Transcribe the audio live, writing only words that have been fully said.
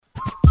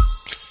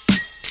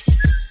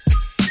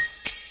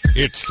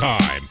It's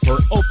time for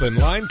Open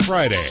Line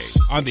Friday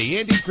on the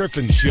Andy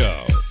Griffin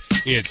Show.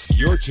 It's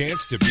your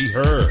chance to be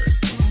heard,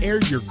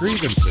 air your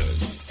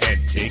grievances, and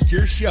take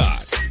your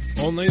shot.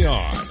 Only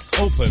on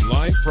Open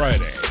Line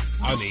Friday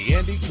on the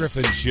Andy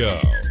Griffin Show.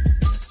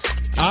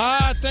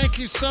 Thank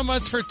you so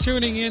much for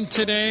tuning in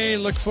today.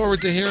 Look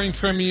forward to hearing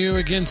from you.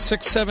 Again,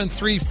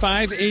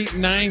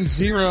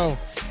 673-5890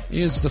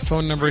 is the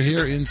phone number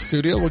here in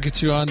studio. We'll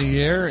get you on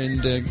the air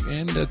and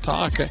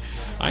talk.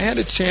 I had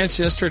a chance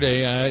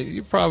yesterday.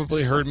 You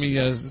probably heard me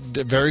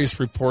various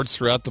reports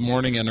throughout the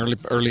morning and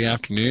early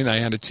afternoon. I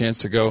had a chance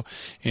to go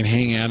and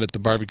hang out at the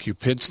barbecue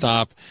pit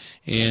stop.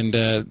 And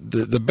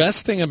the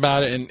best thing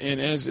about it,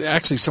 and as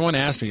actually someone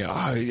asked me,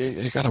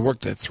 you got to work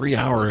that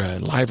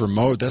 3-hour live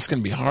remote. That's going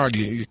to be hard.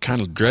 You're kind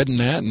of dreading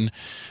that. And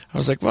I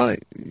was like, well,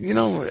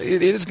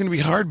 it is going to be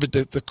hard. But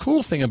the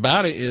cool thing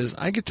about it is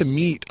I get to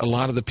meet a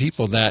lot of the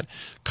people that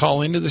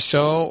call into the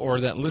show or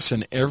that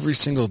listen every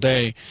single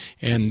day.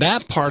 And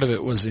that part of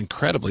it was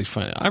incredibly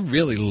fun. I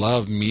really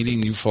love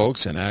meeting you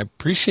folks, and I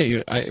appreciate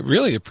you. I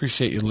really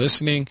appreciate you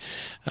listening.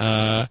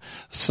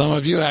 Some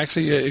of you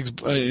actually,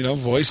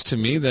 voiced to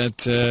me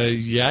that,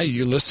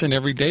 you listen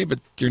every day, but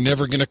you're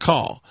never going to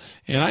call.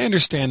 And I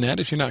understand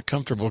that. If you're not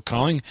comfortable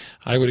calling,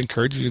 I would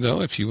encourage you,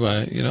 though, if you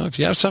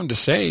have something to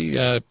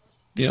say,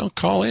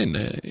 call in.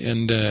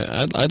 And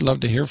I'd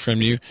love to hear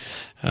from you.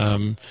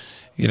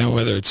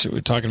 Whether we're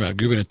talking about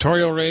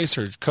gubernatorial race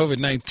or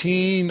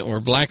COVID-19 or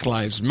Black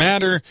Lives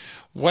Matter,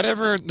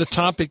 whatever the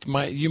topic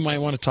you might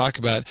want to talk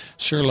about,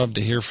 sure love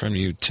to hear from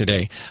you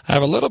today. I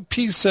have a little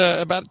piece,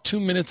 about 2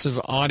 minutes of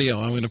audio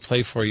I'm going to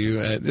play for you.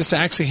 This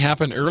actually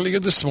happened earlier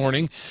this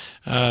morning.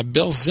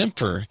 Bill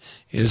Zimpfer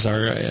is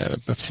our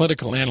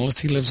political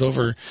analyst. He lives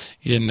over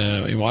in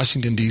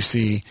Washington,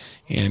 D.C.,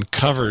 and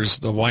covers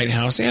the White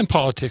House and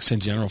politics in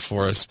general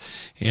for us.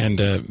 And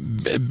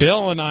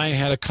Bill and I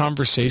had a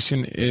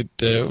conversation. It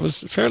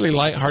was fairly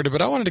lighthearted,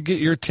 but I wanted to get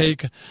your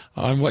take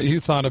on what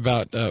you thought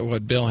about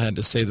what Bill had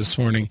to say this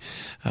morning.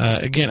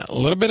 Again, a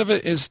little bit of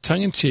it is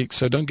tongue-in-cheek,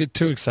 so don't get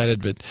too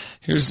excited, but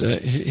here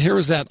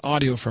was that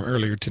audio from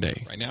earlier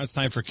today. Right now it's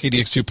time for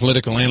KDX2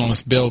 political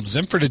analyst Bill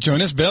Zimpfer to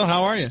join us. Bill,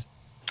 how are you?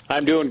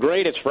 I'm doing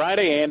great. It's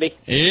Friday, Andy.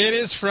 It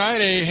is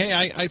Friday. Hey,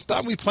 I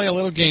thought we'd play a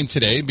little game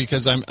today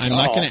because I'm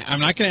not going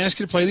to ask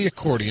you to play the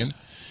accordion.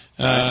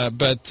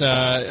 But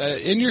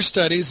in your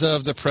studies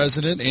of the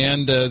president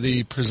and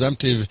the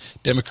presumptive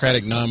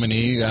Democratic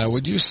nominee,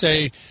 would you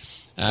say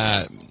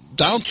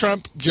Donald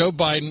Trump, Joe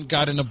Biden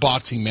got in a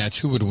boxing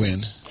match? Who would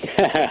win?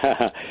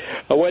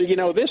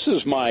 Well, this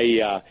is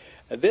my.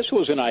 This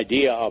was an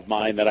idea of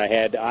mine that I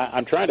had.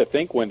 I'm trying to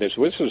think when this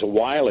was a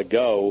while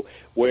ago,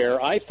 where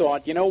I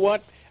thought, you know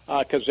what?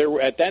 Because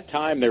at that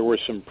time there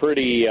was some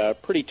pretty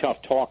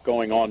tough talk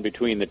going on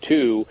between the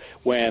two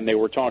when they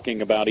were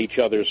talking about each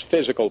other's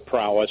physical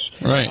prowess.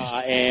 Right.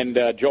 And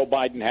Joe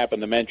Biden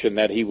happened to mention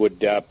that he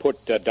would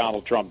put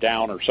Donald Trump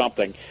down or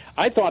something.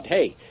 I thought,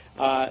 hey,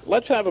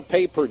 let's have a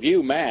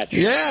pay-per-view match,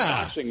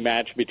 boxing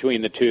match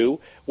between the two.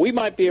 We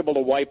might be able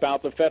to wipe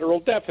out the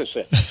federal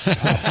deficit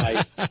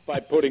by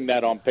putting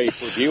that on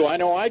pay-per-view. I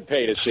know I'd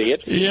pay to see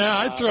it. Yeah,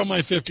 I'd throw my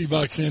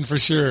 $50 in for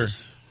sure.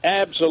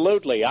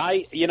 Absolutely.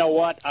 You know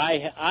what?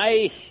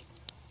 I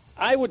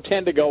would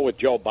tend to go with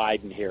Joe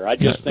Biden here. I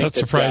just think that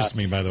surprised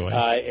me, by the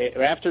way.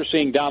 After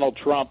seeing Donald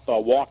Trump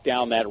walk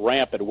down that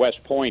ramp at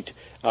West Point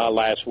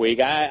last week,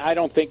 I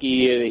don't think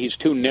he's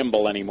too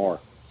nimble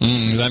anymore.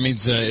 That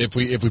means if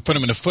we put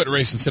him in a foot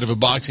race instead of a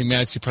boxing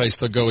match, you'd probably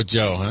still go with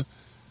Joe,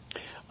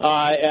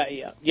 huh?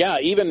 Yeah.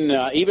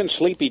 Even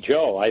Sleepy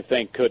Joe, I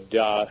think, could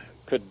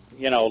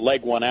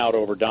leg one out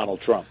over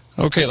Donald Trump.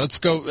 Okay, let's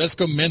go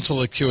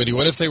mental acuity.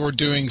 What if they were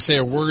doing, say,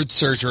 a word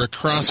search or a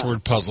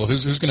crossword puzzle?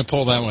 Who's going to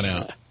pull that one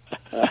out?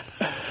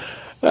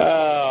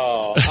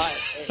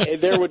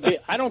 There would be.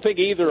 I don't think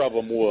either of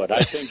them would. I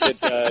think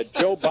that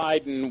Joe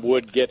Biden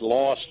would get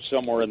lost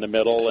somewhere in the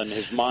middle, and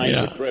his mind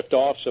would drift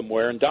off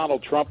somewhere, and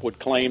Donald Trump would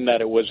claim that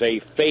it was a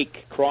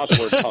fake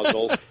crossword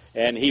puzzle,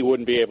 and he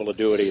wouldn't be able to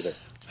do it either.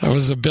 I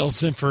was Bill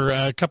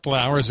Zimpfer a couple of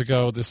hours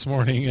ago this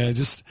morning.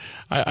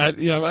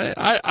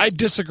 I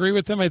disagree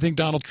with him. I think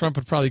Donald Trump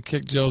would probably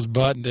kick Joe's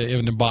butt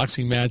in a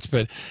boxing match.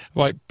 But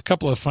a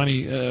couple of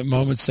funny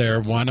moments there.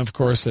 One, of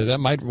course, that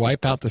might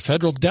wipe out the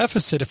federal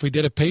deficit if we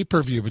did a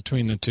pay-per-view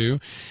between the two.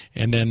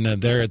 And then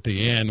there at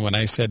the end, when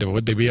I said,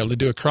 would they be able to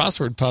do a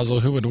crossword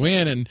puzzle, who would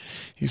win? And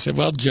he said,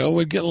 well, Joe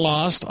would get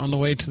lost on the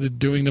way to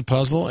doing the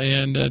puzzle,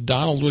 and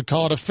Donald would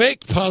call it a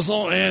fake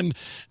puzzle and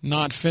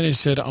not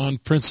finish it on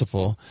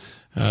principle.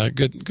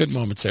 Good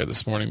moments there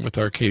this morning with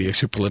our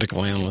KDXU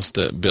political analyst,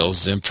 Bill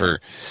Zimpfer.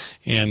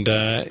 And,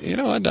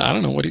 I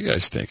don't know, what do you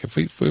guys think? If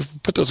we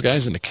put those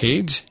guys in a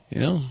cage,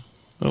 little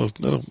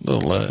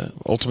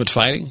ultimate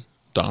fighting,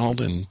 Donald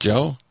and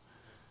Joe,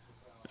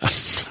 I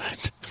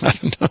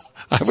don't know.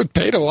 I would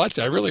pay pay to watch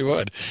it. I really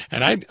would.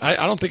 And I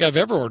don't think I've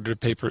ever ordered a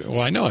pay-per-view.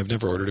 Well, I know I've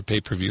never ordered a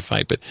pay-per-view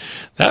fight, but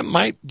that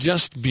might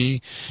just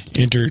be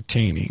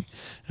entertaining.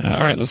 All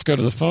right, let's go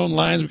to the phone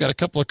lines. We've got a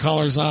couple of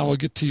callers on. We'll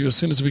get to you as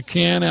soon as we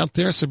can out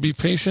there, so be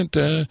patient.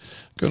 Go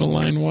to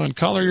line one.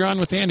 Caller, you're on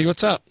with Andy.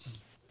 What's up?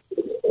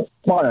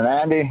 Morning,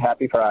 Andy.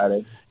 Happy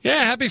Friday.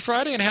 Yeah, happy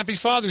Friday and happy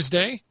Father's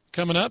Day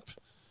coming up.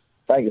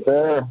 Thank you,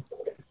 sir.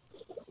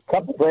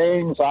 Couple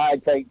things.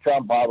 I'd take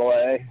Trump all the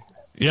way.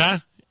 Yeah?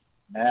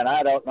 And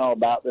I don't know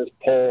about this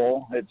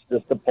poll. It's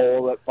just a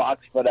poll that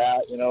Fox put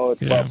out. You know,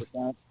 it's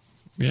 12%.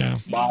 Yeah.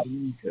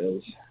 Biden,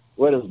 because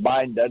what has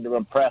Biden done to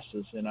impress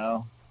us, you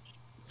know?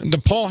 And the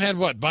poll had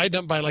what? Biden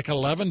up by like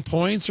 11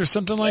 points or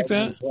something like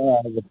that?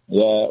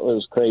 Yeah, it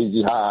was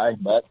crazy high,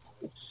 but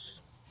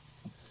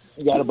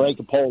you got to break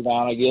the poll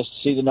down, I guess, to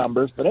see the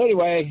numbers. But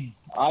anyway,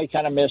 I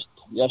kind of missed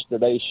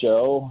yesterday's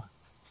show,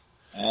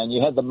 and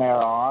you had the mayor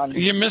on.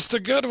 You missed a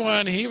good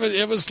one.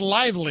 It was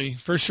lively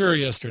for sure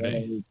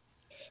yesterday.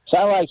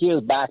 Sounded like he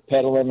was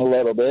backpedaling a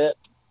little bit,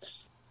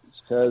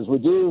 because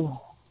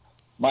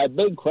my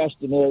big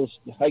question is,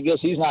 I guess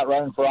he's not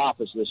running for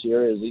office this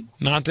year, is he?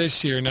 Not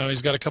this year, no.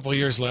 He's got a couple of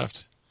years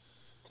left.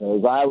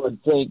 Because I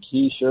would think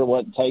he sure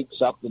wouldn't take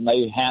something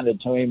they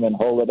handed to him and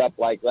hold it up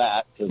like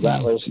that, because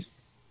that was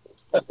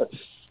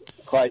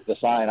quite the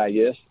sign, I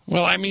guess.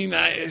 Well, I mean,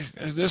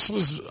 this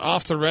was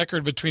off the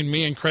record between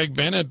me and Craig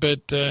Bennett,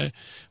 but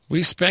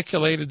we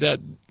speculated that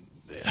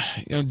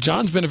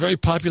John's been a very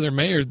popular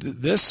mayor.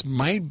 This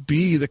might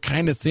be the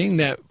kind of thing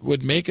that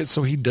would make it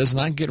so he does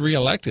not get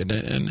reelected.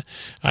 And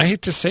I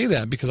hate to say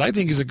that because I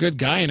think he's a good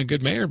guy and a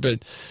good mayor, but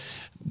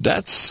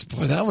that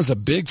was a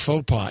big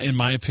faux pas, in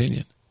my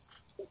opinion.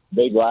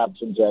 Big lapse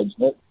in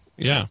judgment.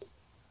 Yeah.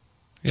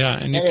 Yeah.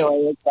 And anyway,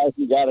 it looks like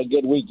you got a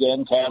good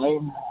weekend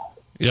coming.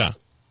 Yeah.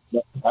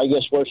 I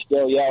guess we're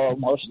still yellow.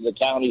 Most of the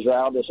counties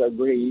around us are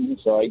green,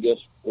 so I guess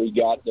we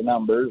got the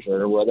numbers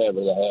or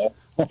whatever the hell.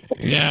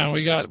 Yeah,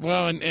 we got,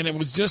 well, and it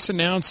was just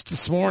announced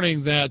this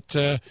morning that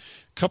a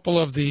couple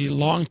of the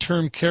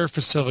long-term care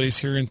facilities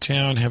here in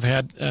town have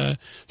had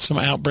some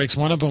outbreaks,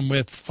 one of them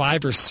with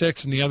 5 or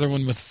 6 and the other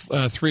one with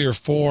 3 or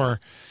 4.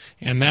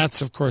 And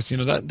that's, of course,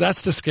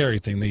 that's the scary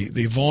thing.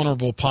 The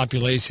vulnerable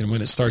population,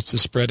 when it starts to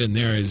spread in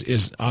there,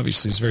 is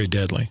obviously is very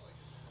deadly.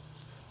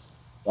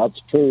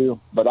 That's true.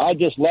 But I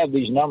just love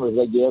these numbers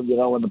they give.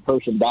 When the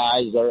person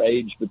dies, they're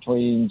aged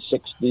between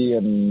 60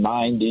 and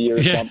 90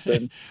 or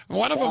something.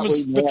 One of them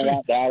was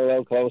between,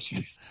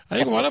 I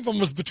think one of them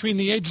was between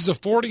the ages of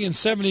 40 and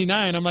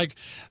 79. I'm like,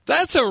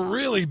 that's a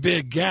really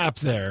big gap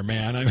there,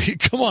 man. I mean,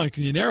 come on,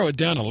 can you narrow it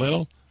down a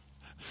little?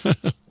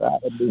 That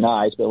would be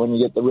nice. But when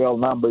you get the real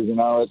numbers,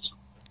 it's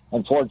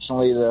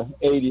unfortunately the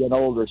 80 and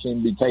older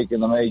seem to be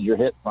taking a major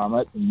hit from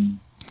it. And,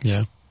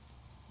 yeah.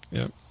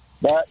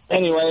 But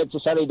anyway, it's a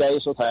sunny day,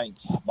 so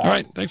thanks. Bye. All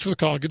right, thanks for the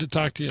call. Good to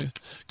talk to you.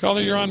 Caller,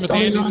 you're on with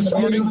Andy this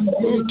morning.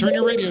 Ooh, turn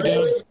your radio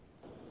down.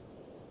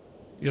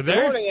 You there?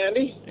 Good morning,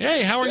 Andy.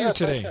 Hey, how are you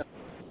today?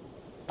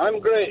 I'm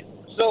great.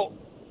 So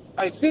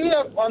I see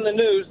up on the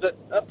news that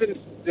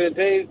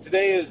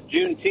today is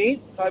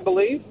Juneteenth, I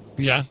believe.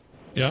 Yeah.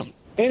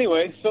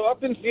 Anyway, so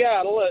up in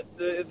Seattle,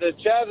 the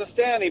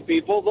Chazastani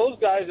people, those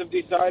guys have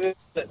decided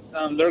that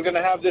they're going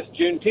to have this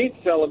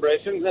Juneteenth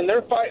celebration, and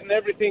they're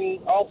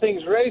fighting all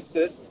things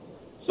racist.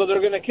 So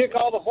they're going to kick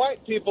all the white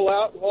people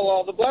out while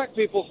all the black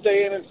people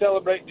stay in and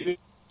celebrate Juneteenth.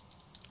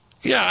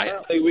 Yeah,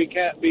 apparently we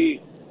can't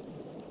be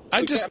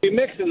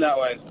mixing that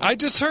way. I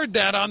just heard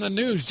that on the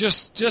news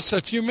just a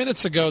few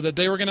minutes ago that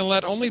they were going to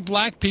let only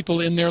black people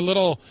in their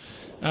little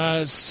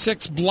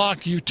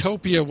 6-block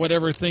utopia,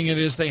 whatever thing it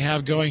is they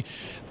have going.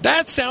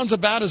 That sounds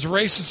about as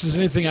racist as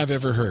anything I've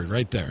ever heard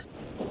right there.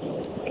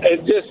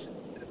 It's just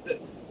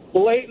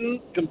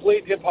blatant,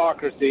 complete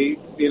hypocrisy,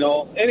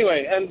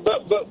 Anyway,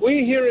 but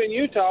we here in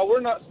Utah,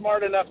 we're not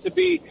smart enough to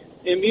be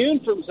immune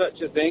from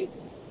such a thing.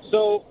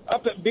 So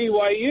up at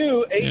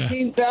BYU,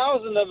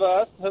 18,000 of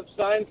us have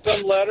signed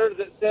some letter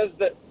that says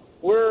that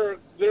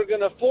they're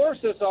going to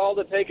force us all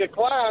to take a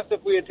class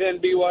if we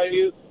attend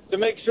BYU to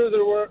make sure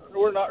that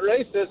we're not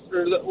racist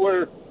or that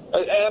we're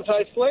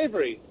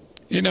anti-slavery.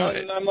 And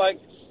I'm like,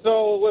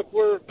 so if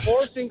we're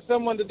forcing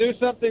someone to do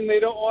something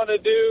they don't want to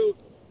do,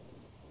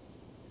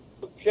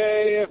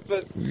 okay, if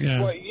it's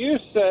what you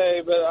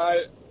say,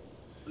 but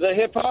the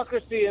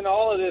hypocrisy in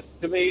all of this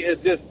to me is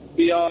just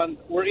beyond.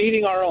 We're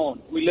eating our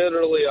own. We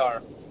literally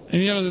are.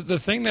 And, the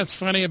thing that's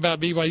funny about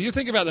BYU, you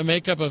think about the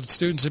makeup of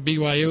students at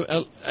BYU,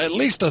 at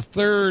least a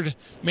third,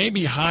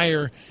 maybe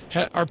higher,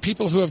 are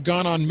people who have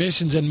gone on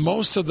missions, and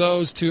most of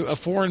those to a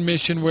foreign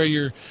mission where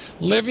you're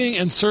living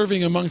and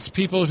serving amongst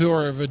people who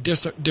are of a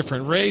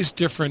different race,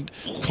 different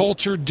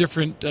culture,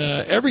 different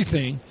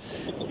everything.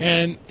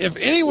 And if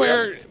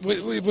anywhere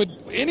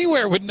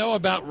would know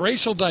about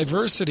racial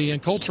diversity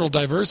and cultural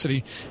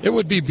diversity, it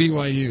would be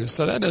BYU.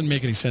 So that doesn't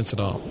make any sense at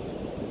all.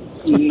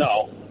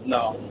 No.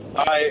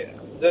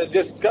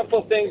 Just a couple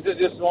of things that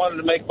just wanted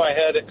to make my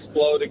head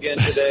explode again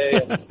today.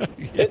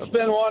 It's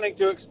been wanting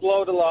to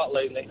explode a lot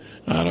lately.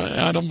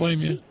 I don't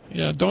blame you.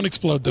 Yeah, don't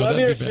explode, though. Love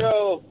That'd your be bad.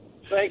 show.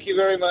 Thank you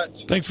very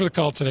much. Thanks for the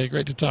call today.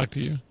 Great to talk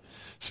to you.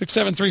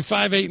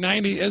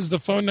 673-5890 is the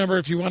phone number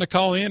if you want to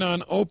call in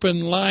on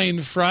Open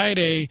Line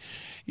Friday.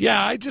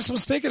 Yeah, I just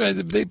was thinking,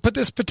 they put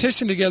this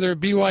petition together at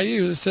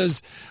BYU that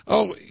says,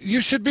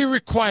 you should be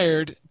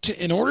required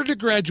to, in order to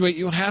graduate,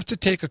 you have to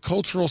take a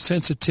cultural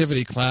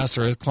sensitivity class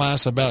or a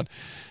class about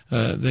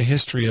the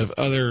history of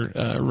other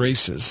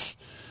races.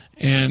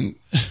 And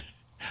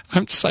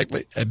I'm just like,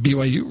 wait, at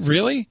BYU,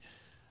 really?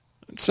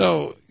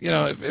 So,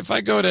 if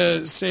I go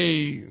to,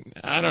 say,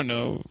 I don't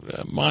know,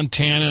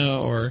 Montana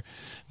or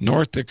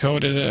North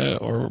Dakota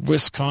or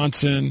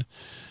Wisconsin,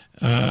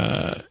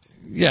 I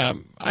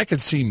could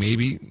see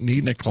maybe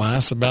needing a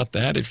class about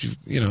that if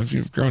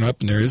you've grown up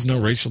and there is no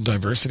racial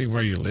diversity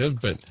where you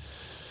live. But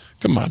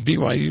come on,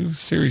 BYU,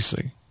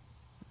 seriously.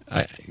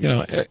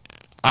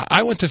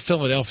 I went to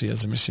Philadelphia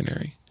as a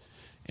missionary,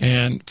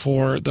 and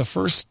for the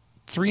first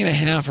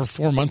 3.5 or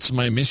 4 months of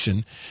my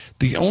mission,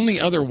 the only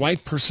other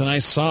white person I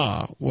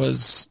saw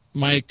was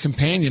my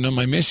companion on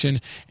my mission.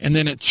 And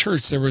then at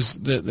church, there was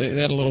they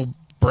had a little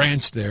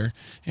branch there,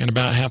 and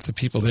about half the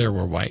people there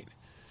were white.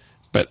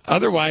 But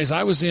otherwise,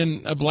 I was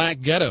in a black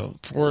ghetto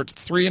for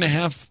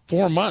 3.5,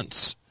 4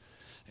 months.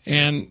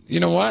 And you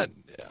know what?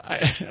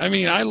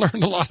 I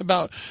learned a lot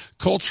about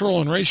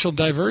cultural and racial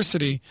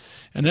diversity,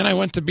 and then I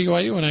went to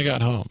BYU when I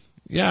got home.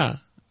 Yeah.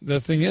 The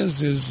thing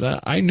is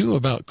I knew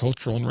about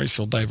cultural and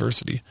racial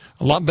diversity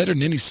a lot better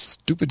than any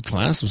stupid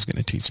class was going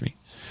to teach me.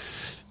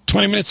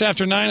 20 minutes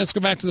after 9, let's go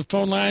back to the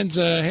phone lines.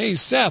 Hey,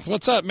 Seth,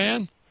 what's up,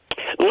 man?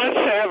 Let's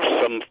have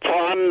some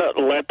fun.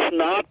 Let's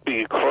not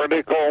be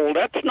critical.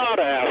 Let's not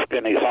ask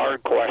any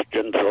hard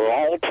questions at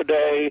all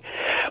today.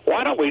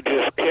 Why don't we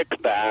just kick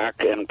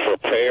back and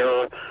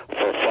prepare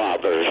for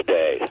Father's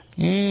Day?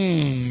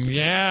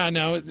 Yeah,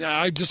 now,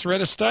 I just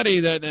read a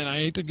study that, and I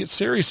hate to get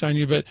serious on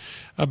you, but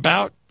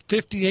about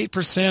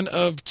 58%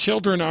 of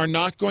children are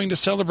not going to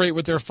celebrate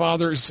with their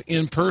fathers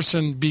in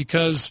person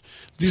because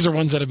these are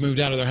ones that have moved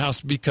out of their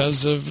house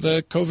because of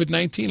the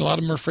COVID-19. A lot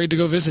of them are afraid to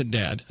go visit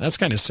Dad. That's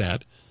kind of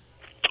sad.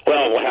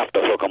 Well, we'll have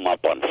to hook them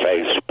up on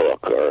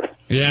Facebook or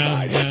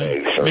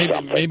MySpace or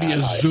something. Maybe a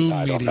Zoom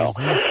meeting.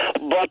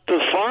 But the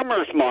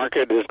farmers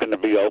market is going to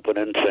be open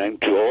in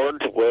St.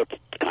 George with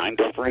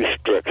kind of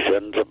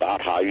restrictions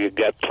about how you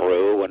get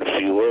through and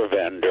fewer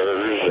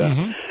vendors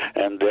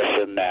and this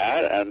and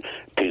that. And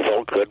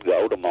people could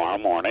go tomorrow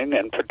morning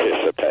and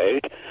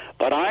participate.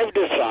 But I've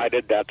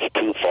decided that's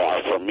too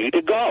far for me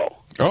to go.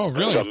 Oh,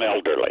 really? I'm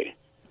elderly.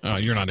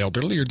 You're not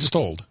elderly. You're just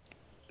old.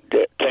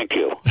 Thank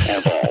you.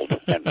 And bald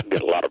and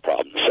get a lot of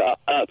problems.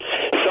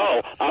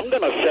 So I'm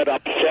going to set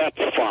up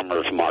Seth's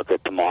Farmers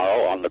Market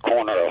tomorrow on the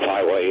corner of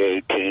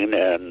Highway 18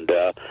 and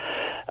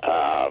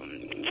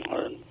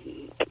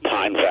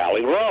Pine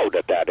Valley Road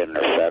at that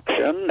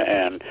intersection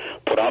and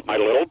put out my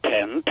little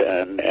tent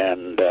and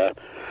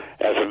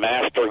as a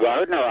master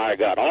gardener, I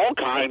got all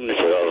kinds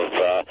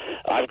of,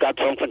 I've got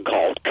something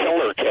called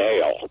killer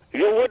kale.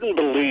 You wouldn't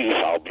believe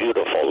how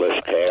beautiful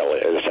this kale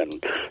is,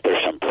 and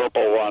there's some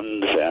purple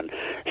ones and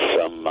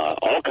some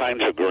all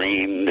kinds of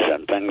greens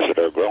and things that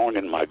are growing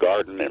in my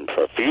garden in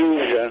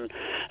profusion.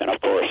 And, of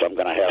course, I'm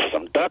going to have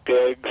some duck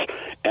eggs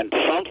and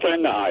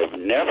something I've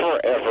never,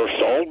 ever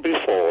sold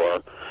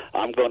before.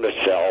 I'm going to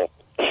sell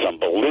some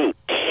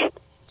balutes.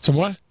 Some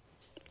what?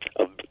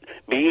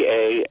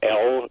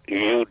 B-A-L-U-T.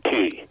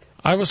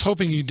 I was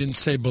hoping you didn't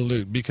say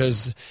balut,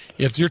 because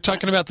if you're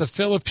talking about the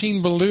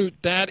Philippine balut,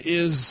 that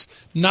is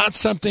not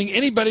something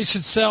anybody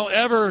should sell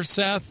ever,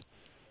 Seth.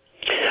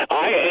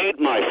 I ate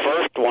my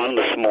first one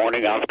this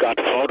morning. I've got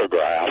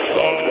photographs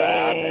of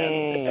that,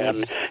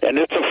 and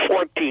it's a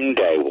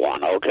 14-day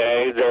one,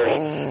 okay?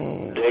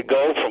 They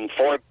go from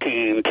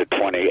 14 to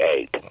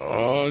 28.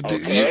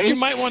 Okay? You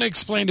might want to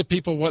explain to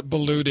people what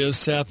balut is,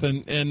 Seth,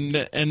 and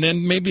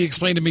then maybe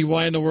explain to me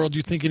why in the world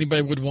you think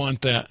anybody would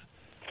want that.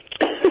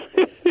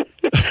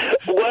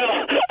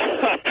 Well,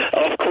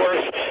 of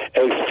course,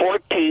 a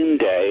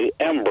 14-day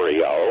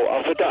embryo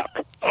of a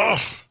duck.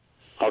 Oh.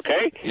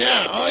 Okay?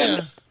 Yeah,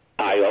 yeah.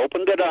 I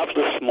opened it up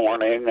this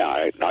morning.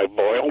 I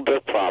boiled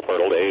it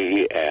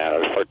properly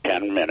for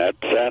 10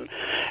 minutes and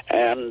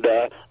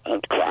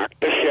cracked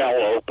the shell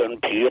open,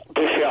 peeled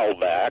the shell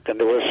back, and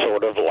there was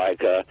sort of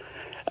like a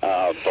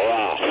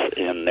broth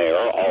in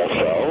there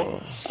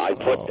also. I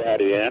put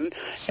that in,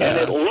 and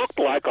it looked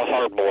like a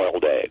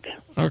hard-boiled egg.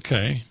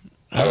 Okay.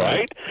 All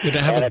right? Did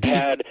it have a beak?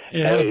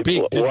 It had a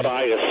beak, what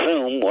I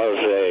assume was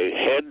a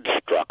head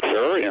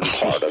structure in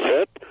part of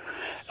it,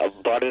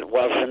 but it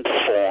wasn't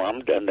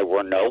formed, and there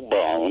were no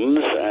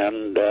bones.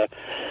 And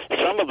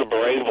some of the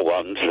brave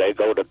ones, they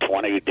go to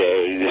 20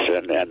 days,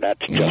 and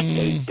that's just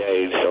 8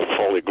 days of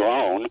fully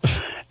grown.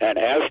 And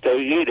as they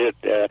eat it,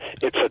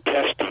 it's a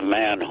test of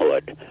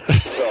manhood.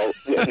 So,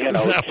 you know,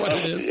 is that what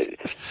it is?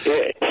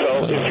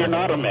 So if you're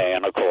not a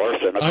man, of course,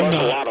 and of course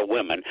a lot of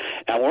women,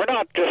 and we're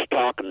not just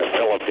talking the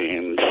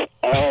Philippines,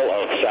 all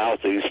of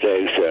Southeast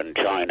Asia and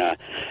China,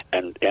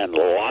 and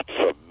lots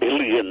of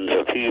billions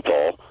of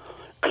people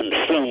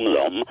consume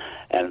them,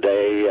 and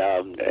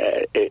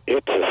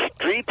it's a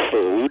street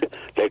food.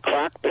 They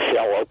crack the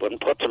shell open,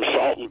 put some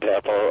salt and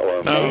pepper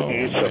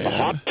some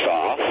hot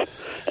sauce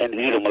and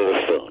eat them with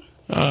a spoon.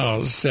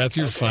 Oh, Seth,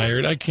 you're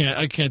fired. I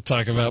can't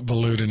talk about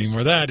balut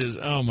anymore. That is,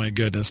 oh my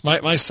goodness.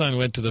 My son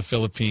went to the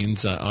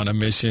Philippines on a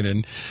mission,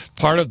 and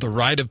part of the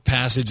rite of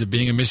passage of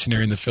being a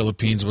missionary in the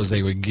Philippines was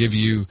they would give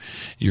you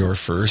your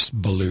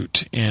first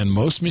balut. And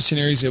most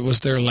missionaries, it was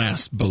their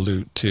last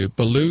balut too.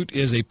 Balut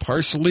is a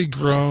partially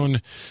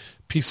grown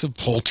piece of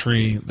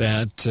poultry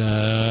that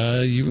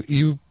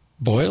you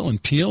boil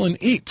and peel and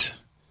eat.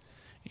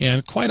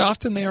 And quite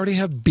often they already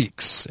have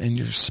beaks, and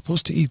you're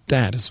supposed to eat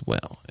that as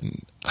well.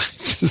 And I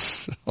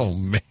just, oh,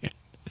 man.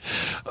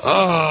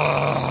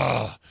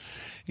 Oh,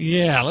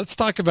 yeah, let's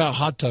talk about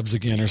hot tubs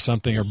again or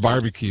something, or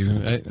barbecue.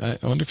 I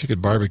wonder if you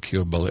could barbecue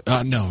a bullet.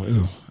 No,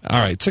 ooh. All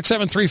right,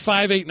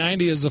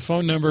 673-5890 is the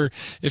phone number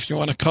if you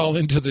want to call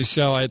into the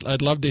show.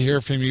 I'd love to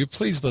hear from you.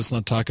 Please let's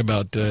not talk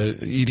about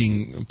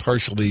eating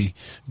partially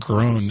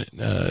grown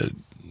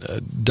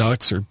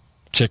ducks or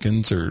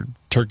chickens or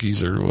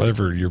turkeys or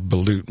whatever your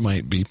balut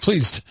might be.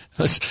 Please,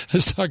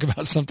 let's talk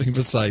about something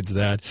besides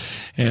that.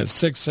 And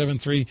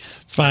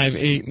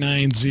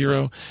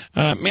 673-5890.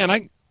 Man,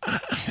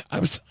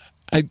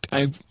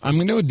 I'm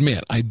going to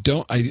admit I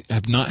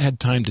have not had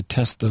time to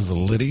test the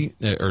validity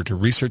or to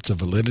research the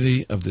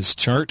validity of this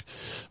chart,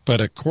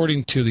 but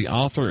according to the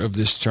author of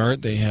this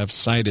chart, they have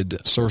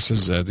cited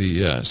sources of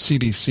the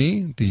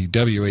CDC, the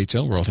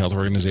WHO, World Health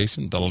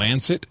Organization, the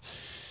Lancet,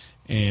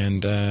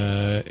 and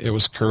it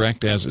was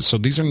correct as so.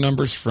 These are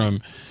numbers from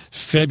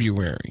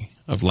February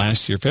of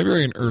last year,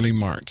 February and early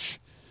March.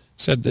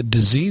 Said the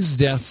disease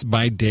deaths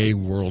by day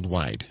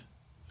worldwide.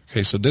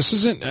 Okay, so this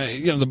isn't,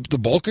 the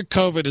bulk of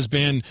COVID has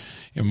been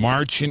in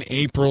March and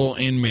April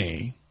and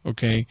May,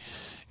 okay,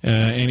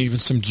 and even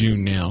some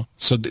June now.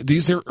 So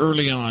these are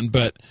early on,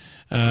 but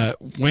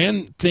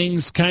when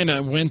things kind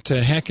of went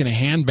to heck in a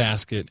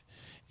handbasket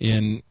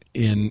in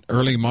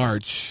early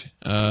March,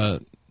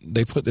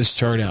 they put this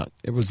chart out.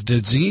 It was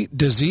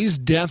disease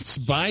deaths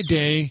by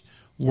day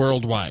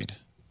worldwide.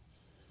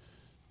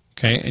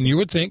 Okay, and you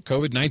would think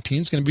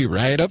COVID-19 is going to be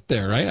right up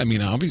there, right? I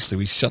mean, obviously,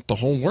 we shut the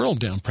whole world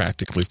down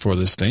practically for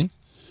this thing.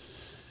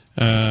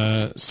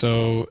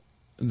 So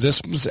this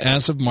was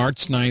as of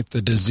March 9th.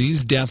 The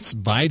disease deaths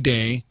by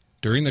day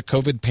during the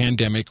COVID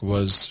pandemic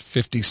was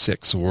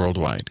 56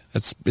 worldwide.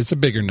 It's a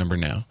bigger number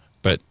now,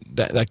 but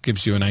that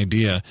gives you an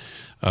idea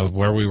of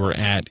where we were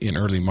at in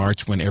early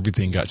March when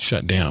everything got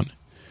shut down.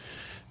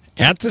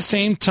 At the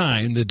same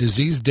time, the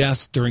disease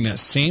deaths during that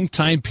same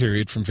time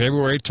period from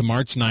February to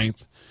March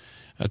 9th,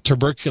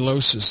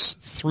 tuberculosis,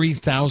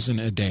 3,000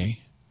 a day.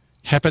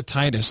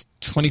 Hepatitis,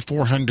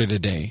 2,400 a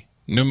day.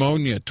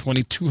 Pneumonia,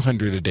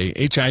 2,200 a day.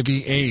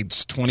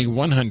 HIV/AIDS,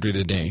 2,100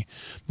 a day.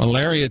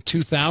 Malaria,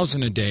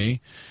 2,000 a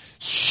day.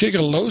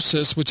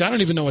 Shigellosis, which I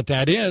don't even know what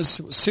that is,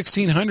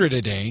 1,600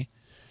 a day.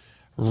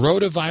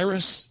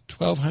 Rotavirus,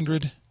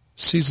 1,200.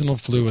 Seasonal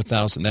flu,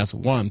 1,000. That's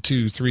 1,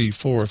 2, 3,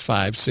 4,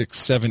 5, 6,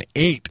 7,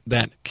 8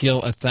 that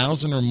killed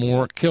 1,000 or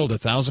more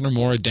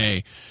a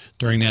day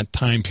during that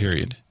time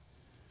period.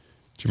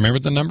 Do you remember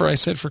the number I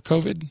said for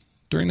COVID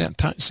during that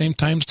same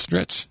time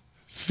stretch?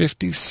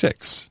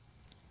 56.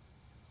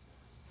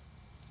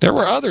 There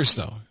were others,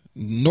 though.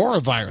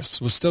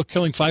 Norovirus was still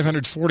killing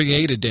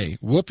 548 a day.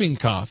 Whooping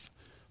cough,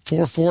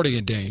 440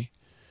 a day.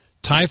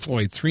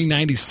 Typhoid,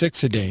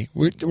 396 a day.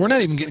 We're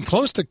not even getting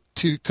close to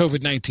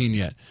COVID-19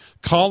 yet.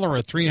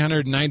 Cholera,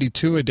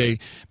 392 a day.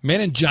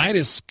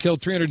 Meningitis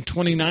killed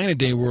 329 a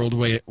day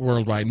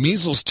worldwide.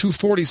 Measles,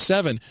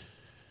 247.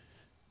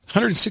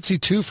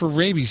 162 for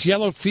rabies.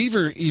 Yellow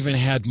fever even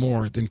had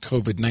more than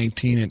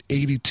COVID-19 at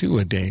 82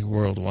 a day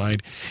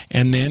worldwide.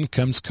 And then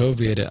comes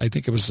COVID. I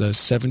think it was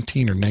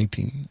 17 or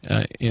 19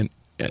 in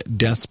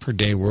deaths per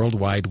day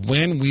worldwide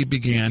when we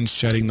began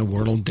shutting the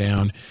world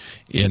down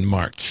in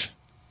March.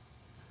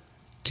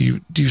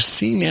 Do you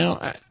see now?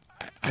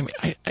 I mean,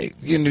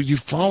 you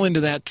fall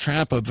into that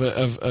trap of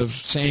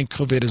saying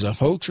COVID is a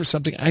hoax or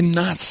something. I'm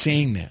not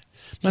saying that.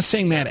 I'm not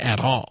saying that at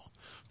all.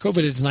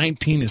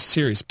 COVID-19 is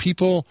serious.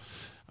 People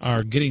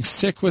are getting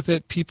sick with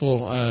it.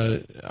 People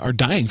are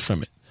dying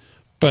from it,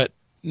 but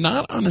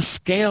not on a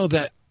scale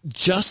that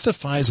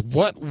justifies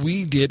what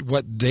we did,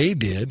 what they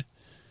did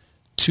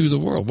to the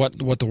world, what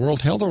the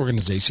World Health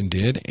Organization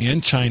did,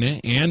 and China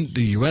and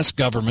the U.S.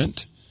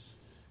 government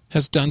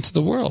has done to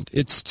the world.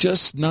 It's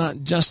just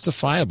not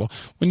justifiable.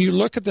 When you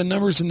look at the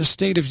numbers in the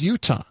state of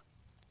Utah,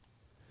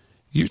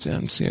 did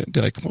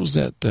I close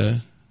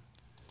that?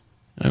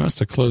 I must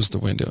have closed the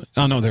window.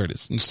 Oh, no, there it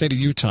is. In the state of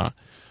Utah,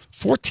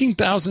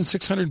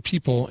 14,600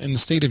 people in the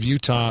state of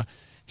Utah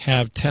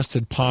have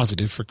tested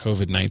positive for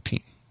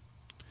COVID-19.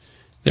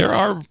 There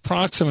are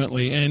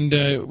approximately, and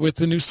with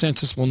the new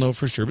census we'll know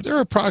for sure, but there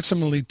are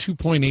approximately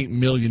 2.8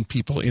 million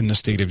people in the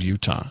state of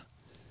Utah.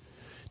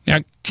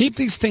 Now, keep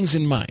these things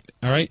in mind,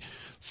 all right?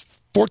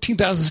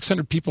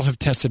 14,600 people have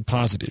tested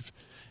positive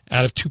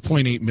out of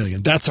 2.8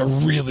 million. That's a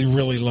really,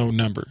 really low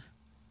number.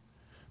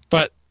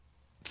 But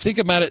think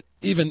about it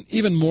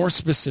even more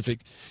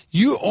specific.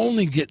 You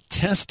only get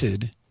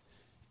tested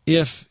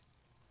if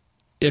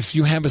if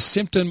you have a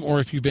symptom or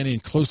if you've been in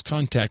close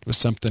contact with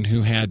someone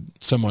who had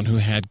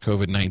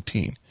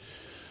COVID-19.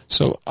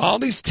 So all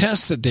these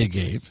tests that they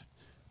gave,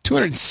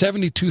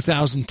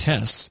 272,000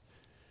 tests,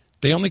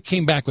 they only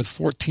came back with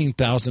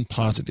 14,000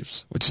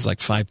 positives, which is like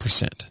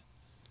 5%.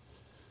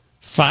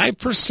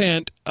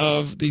 5%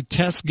 of the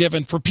tests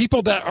given for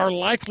people that are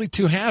likely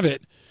to have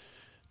it,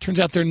 turns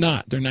out they're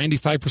not. They're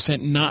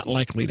 95% not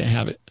likely to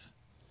have it.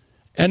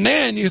 And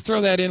then you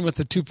throw that in with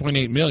the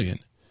 2.8 million.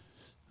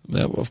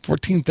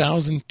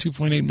 14,000,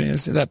 2.8 million,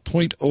 is that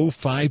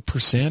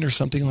 0.05% or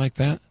something like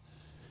that?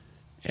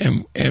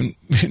 And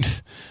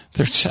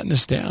they're shutting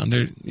us down.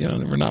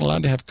 We're not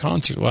allowed to have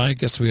concerts. Well, I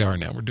guess we are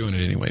now. We're doing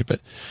it anyway.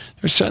 But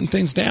they're shutting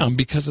things down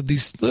because of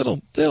these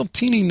little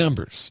teeny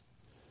numbers.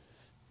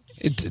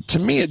 To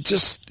me,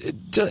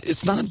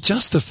 it's not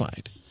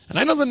justified. And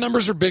I know the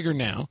numbers are bigger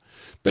now,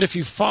 but if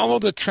you follow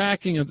the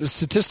tracking of the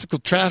statistical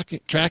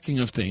tracking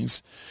of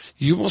things,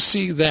 you will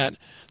see that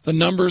the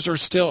numbers are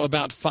still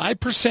about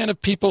 5%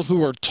 of people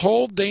who are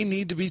told they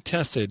need to be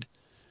tested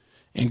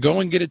and go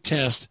and get a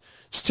test.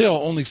 Still,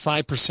 only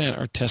 5%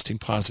 are testing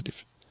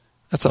positive.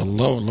 That's a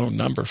low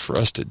number for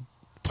us to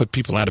put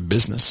people out of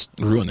business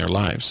and ruin their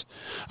lives.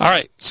 All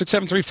right,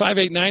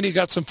 673-5890.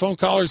 Got some phone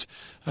callers.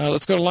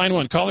 Let's go to line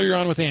one. Caller, you're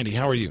on with Andy.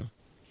 How are you?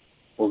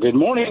 Well, good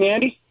morning,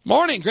 Andy.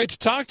 Morning. Great to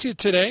talk to you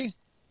today.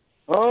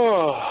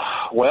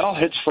 Oh, well,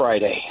 it's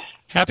Friday.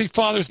 Happy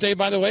Father's Day,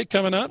 by the way,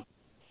 coming up.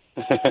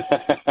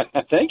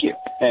 Thank you.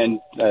 And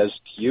as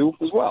you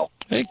as well.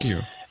 Thank you.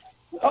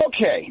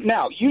 Okay.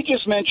 Now, you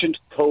just mentioned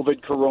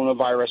COVID,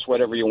 coronavirus,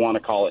 whatever you want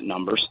to call it,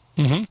 numbers.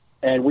 Mm-hmm.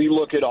 And we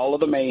look at all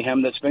of the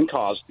mayhem that's been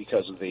caused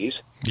because of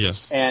these.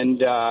 Yes.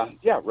 And,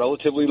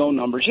 relatively low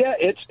numbers. Yeah,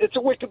 it's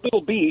a wicked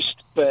little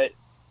beast, but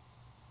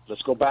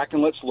let's go back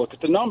and let's look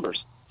at the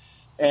numbers.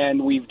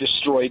 And we've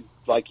destroyed,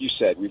 like you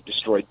said, we've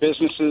destroyed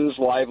businesses,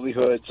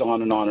 livelihoods,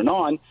 on and on and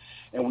on.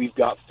 And we've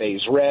got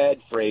phase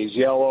red, phase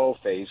yellow,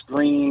 phase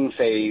green,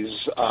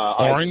 phase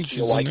orange. I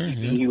feel like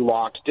keeping you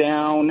locked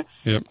down.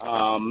 Yep.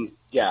 On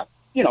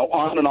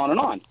and on and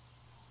on.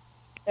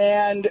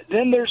 And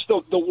then there's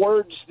the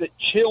words that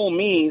chill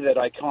me that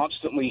I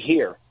constantly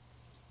hear.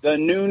 The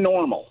new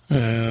normal.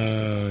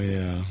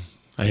 Yeah.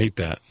 I hate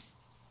that.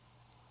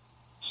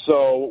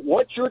 So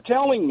what you're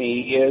telling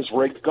me is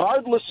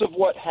regardless of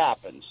what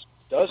happens,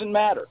 doesn't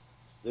matter.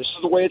 This is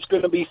the way it's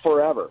going to be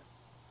forever.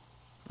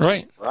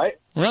 Right. Right?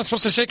 We're not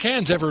supposed to shake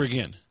hands ever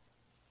again.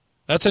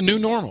 That's a new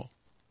normal.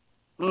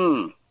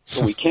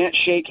 So we can't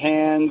shake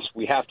hands.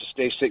 We have to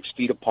stay 6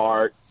 feet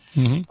apart.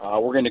 Mm-hmm.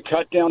 We're going to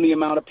cut down the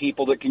amount of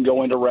people that can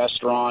go into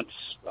restaurants.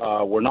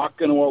 We're not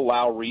going to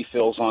allow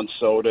refills on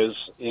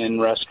sodas in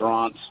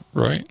restaurants.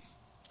 Right.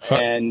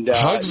 And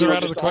hugs are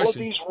out of the question. All of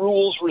these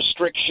rules,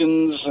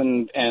 restrictions,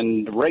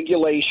 and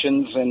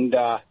regulations, and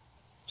so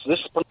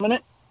this is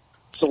permanent.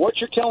 So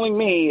what you're telling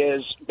me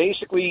is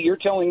basically you're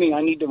telling me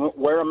I need to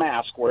wear a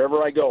mask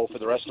wherever I go for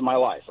the rest of my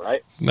life,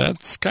 right?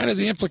 That's kind of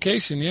the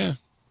implication, yeah.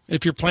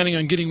 If you're planning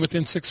on getting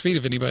within 6 feet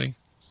of anybody.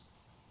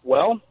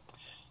 Well,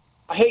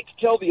 I hate to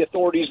tell the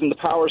authorities and the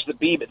powers that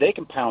be, but they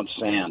can pound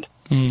sand.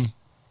 Yeah.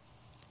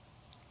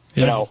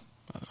 You know,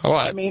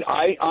 I mean,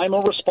 I'm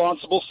a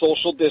responsible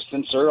social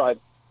distancer. I've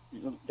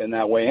been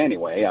that way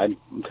anyway. I'm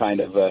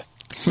kind of,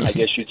 I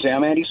guess you'd say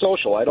I'm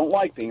antisocial. I don't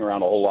like being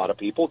around a whole lot of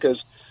people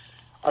because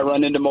I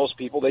run into most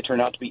people. They turn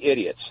out to be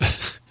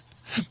idiots.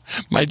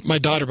 My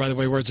daughter, by the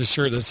way, wears a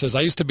shirt that says,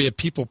 I used to be a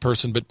people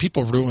person, but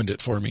people ruined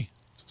it for me.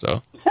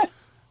 So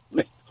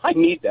I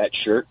need that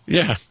shirt.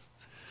 Yeah.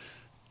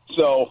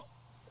 So,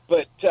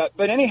 but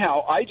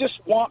anyhow, I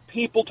just want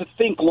people to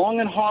think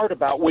long and hard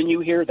about when you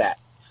hear that,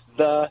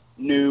 the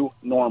new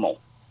normal.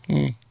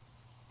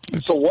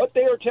 So what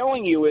they are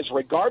telling you is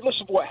regardless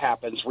of what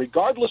happens,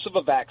 regardless of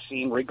a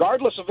vaccine,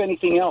 regardless of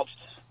anything else,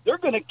 they're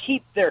going to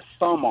keep their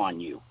thumb on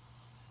you.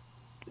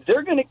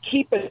 They're going to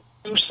keep a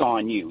noose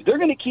on you. They're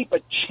going to keep a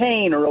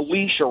chain or a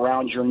leash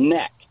around your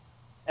neck.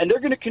 And they're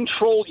going to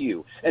control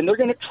you, and they're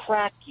going to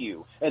track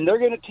you, and they're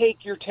going to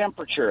take your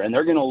temperature, and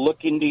they're going to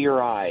look into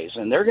your eyes,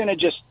 and they're going to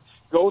just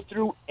go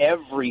through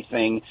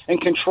everything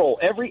and control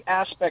every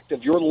aspect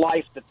of your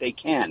life that they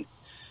can.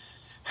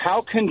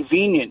 How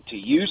convenient to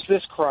use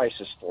this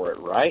crisis for it,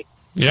 right?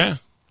 Yeah.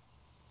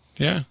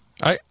 Yeah.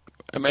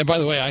 And by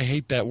the way, I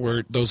hate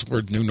those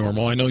words, new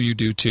normal. I know you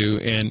do too.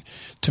 And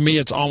to me,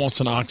 it's almost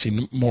an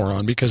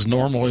oxymoron because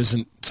normal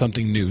isn't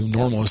something new.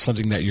 Normal is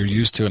something that you're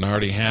used to and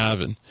already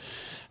have. And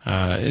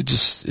it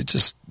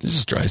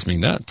just drives me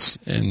nuts.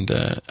 And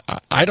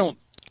I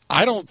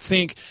don't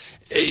think,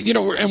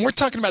 and we're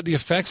talking about the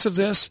effects of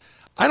this.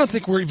 I don't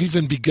think we've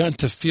even begun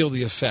to feel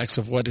the effects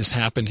of what has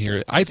happened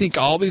here. I think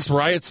all these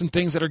riots and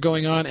things that are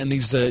going on and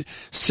these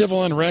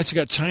civil unrest, you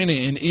got China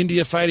and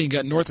India fighting, you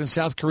got North and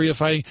South Korea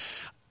fighting.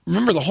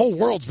 Remember, the whole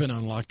world's been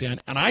on lockdown,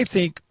 and I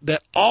think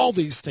that all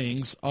these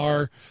things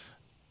are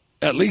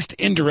at least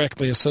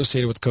indirectly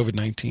associated with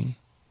COVID-19.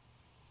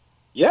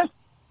 Yeah.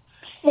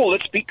 Well,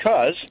 it's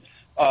because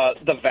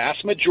the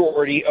vast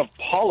majority of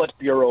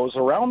politburos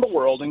around the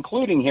world,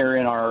 including here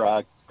in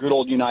our good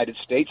old United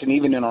States and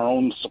even in our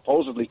own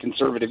supposedly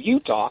conservative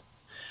Utah,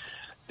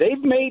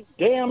 they've made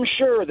damn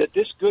sure that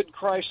this good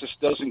crisis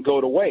doesn't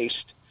go to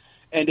waste.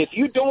 And if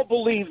you don't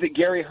believe that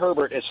Gary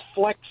Herbert is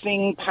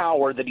flexing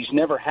power that he's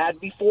never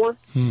had before,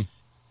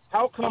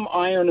 how come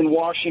Iron and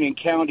Washington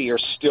County are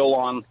still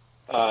on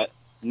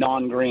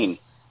non-green?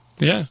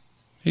 Yeah,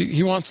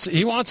 he wants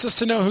us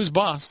to know who's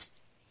boss.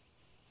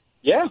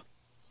 Yeah.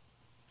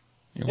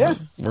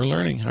 We're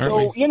learning, aren't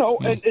we? So, you know,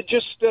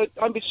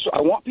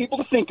 I want people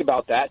to think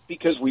about that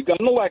because we've got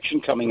an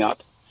election coming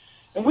up,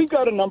 and we've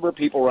got a number of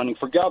people running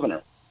for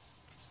governor.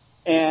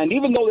 And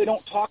even though they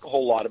don't talk a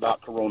whole lot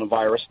about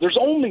coronavirus, there's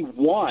only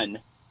one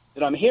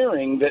that I'm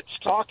hearing that's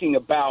talking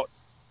about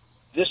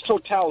this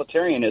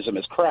totalitarianism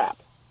is crap.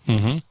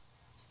 Mm-hmm.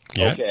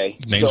 Yeah. Okay.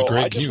 His name's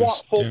Greg I just Hughes.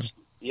 Want folks,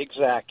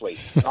 Exactly.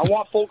 I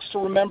want folks to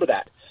remember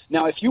that.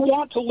 Now, if you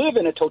want to live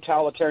in a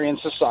totalitarian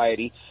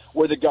society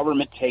where the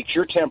government takes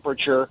your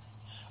temperature,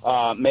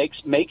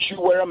 makes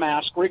you wear a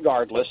mask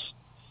regardless,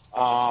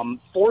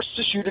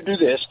 forces you to do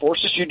this,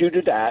 forces you to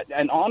do that,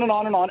 and on and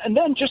on and on. And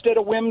then just at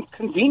a whim,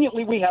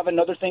 conveniently, we have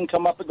another thing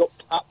come up and go,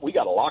 we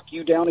got to lock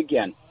you down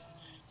again.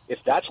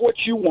 If that's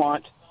what you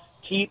want,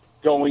 keep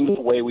going the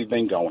way we've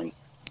been going.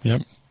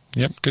 Yep.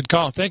 Good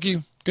call. Thank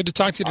you. Good to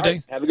talk to you today.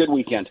 Right. Have a good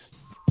weekend.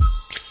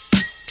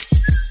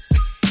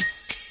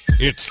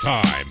 It's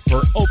time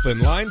for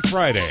Open Line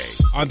Friday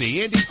on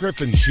the Andy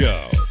Griffin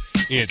Show.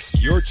 It's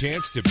your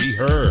chance to be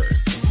heard,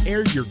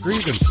 air your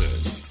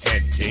grievances,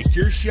 and take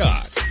your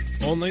shot.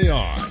 Only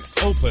on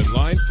Open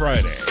Line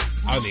Friday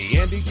on the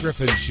Andy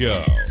Griffin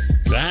Show.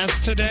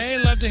 That's today.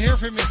 Love to hear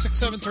from you.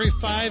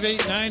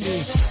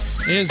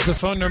 673-5890 is the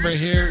phone number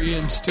here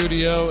in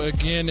studio.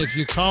 Again, if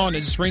you call and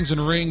it just rings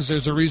and rings,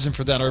 there's a reason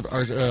for that.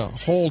 Our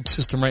hold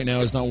system right now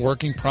is not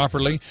working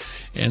properly.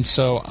 And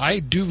so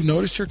I do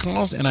notice your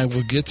calls, and I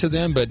will get to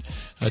them, but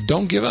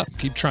don't give up.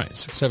 Keep trying.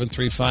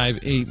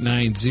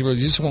 673-5890. You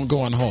just won't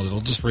go on hold.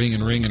 It'll just ring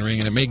and ring and ring,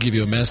 and it may give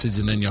you a message,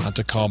 and then you'll have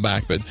to call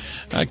back. But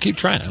keep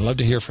trying. I'd love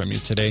to hear from you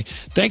today.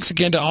 Thanks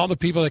again to all the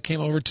people that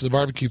came over to the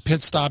barbecue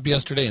pit stop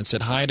yesterday and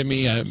said hi to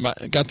me. I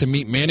got to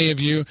meet many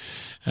of you.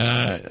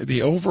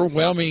 The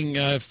overwhelming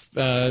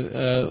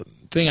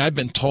thing I've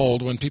been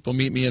told when people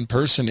meet me in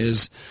person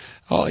is,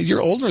 oh,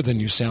 you're older than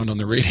you sound on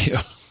the radio.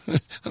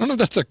 I don't know if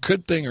that's a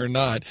good thing or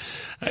not.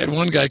 I had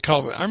one guy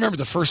call. I remember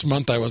the first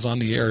month I was on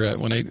the air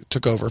when I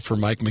took over for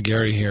Mike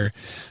McGarry here.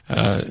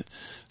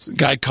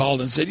 Guy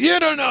called and said, "You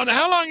don't know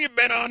how long you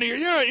been on here.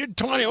 You're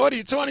 20. What are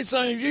you,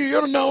 20-something? You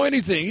don't know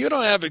anything. You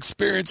don't have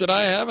experience that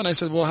I have." And I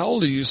said, "Well, how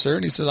old are you, sir?"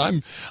 And he said,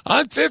 "I'm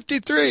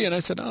 53." And I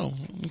said, "Oh,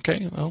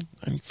 okay. Well,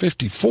 I'm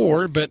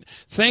 54, but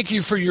thank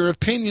you for your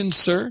opinion,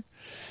 sir."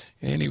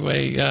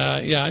 Anyway,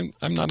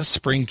 I'm not a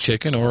spring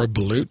chicken or a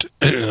balut.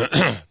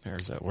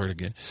 There's that word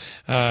again.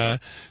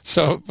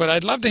 But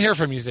I'd love to hear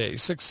from you today.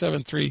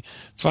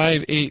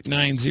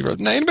 673-5890.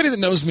 Now, anybody that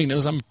knows me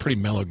knows I'm a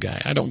pretty mellow guy.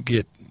 I don't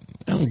get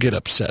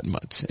upset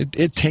much.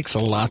 It takes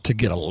a lot to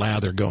get a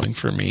lather going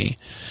for me.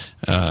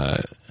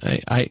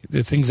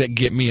 The things that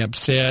get me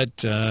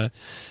upset, I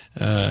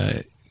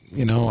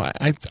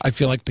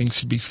feel like things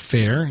should be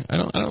fair. I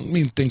don't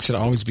mean things should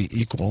always be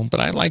equal,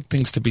 but I like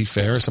things to be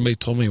fair. Somebody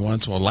told me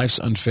once, "Well, life's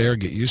unfair.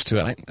 Get used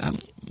to it." I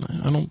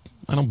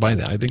don't buy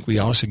that. I think we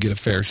all should get a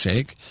fair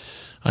shake.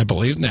 I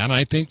believe in that, and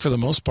I think for the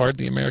most part,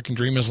 the American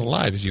dream is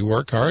alive. If you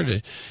work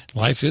hard,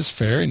 life is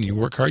fair, and you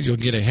work hard, you'll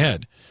get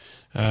ahead.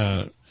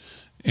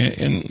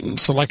 And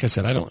so, like I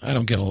said, I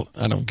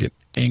don't get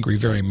angry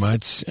very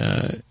much.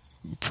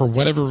 For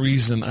whatever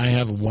reason, I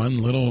have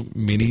one little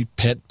mini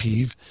pet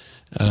peeve,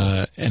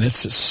 and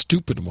it's a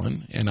stupid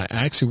one. And I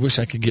actually wish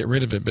I could get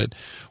rid of it. But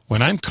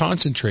when I'm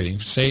concentrating,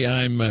 say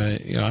I'm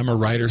a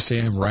writer,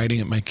 say I'm writing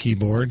at my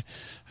keyboard,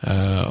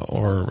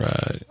 or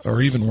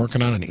even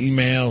working on an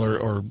email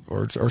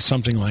or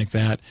something like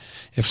that,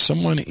 if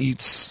someone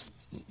eats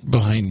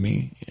behind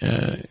me,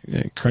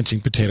 crunching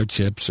potato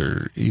chips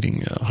or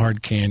eating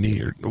hard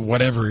candy or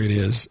whatever it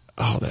is,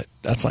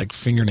 that's like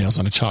fingernails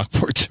on a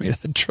chalkboard to me.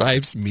 That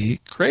drives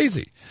me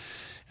crazy.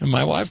 And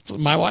my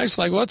wife's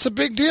like, "What's the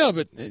big deal?"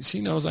 But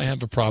she knows I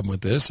have a problem with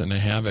this, and I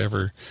have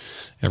ever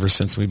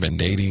since we've been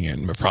dating,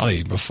 and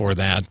probably before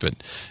that. But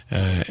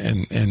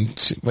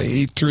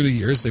through the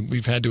years that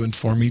we've had to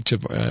inform each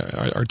of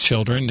our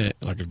children that,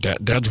 like, if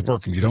dad's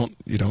working, you don't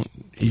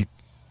eat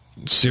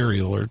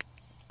cereal or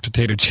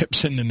potato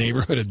chips in the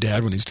neighborhood of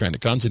dad when he's trying to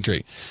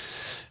concentrate.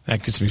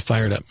 That gets me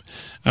fired up.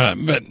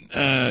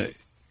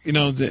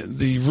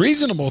 The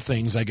reasonable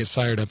things I get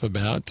fired up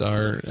about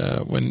are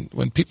when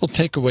people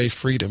take away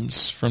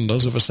freedoms from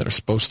those of us that are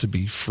supposed to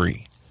be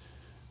free.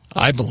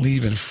 I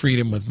believe in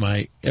freedom with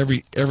my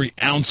every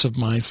ounce of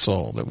my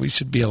soul, that we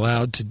should be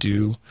allowed to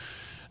do,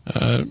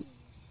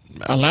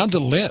 allowed to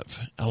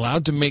live,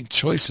 allowed to make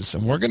choices.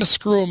 And we're going to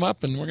screw them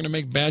up, and we're going to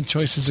make bad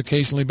choices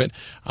occasionally, but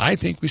I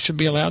think we should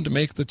be allowed to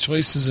make the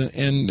choices,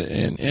 and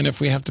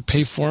if we have to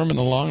pay for them in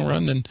the long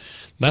run, then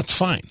that's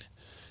fine.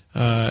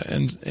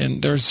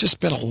 And there's just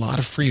been a lot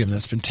of freedom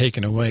that's been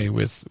taken away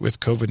with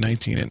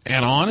COVID-19.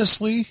 And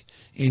honestly,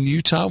 in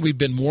Utah, we've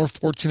been more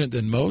fortunate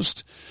than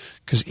most,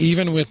 because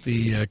even with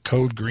the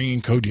code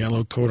green, code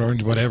yellow, code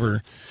orange,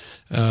 whatever,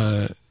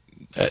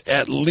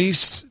 at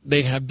least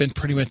they have been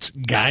pretty much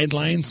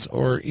guidelines,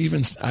 or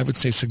even I would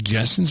say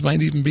suggestions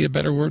might even be a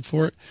better word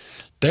for it.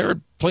 There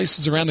are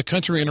places around the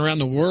country and around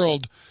the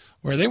world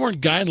where they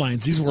weren't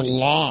guidelines. These were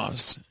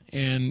laws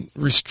and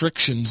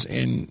restrictions,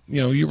 and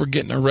you were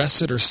getting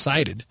arrested or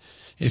cited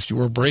if you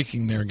were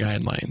breaking their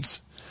guidelines.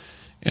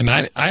 And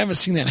I haven't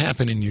seen that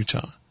happen in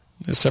Utah,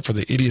 except for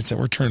the idiots that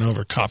were turning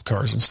over cop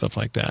cars and stuff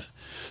like that.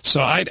 So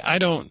I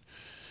don't,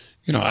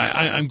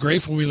 I'm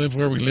grateful we live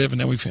where we live and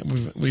that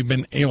we've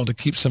been able to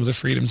keep some of the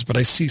freedoms, but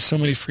I see so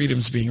many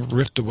freedoms being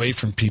ripped away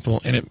from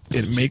people, and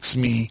it makes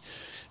me,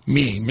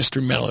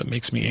 Mr. Mello, it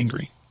makes me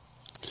angry.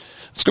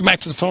 Let's go back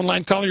to the phone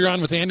line. Caller, you're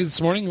on with Andy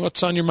this morning.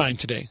 What's on your mind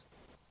today?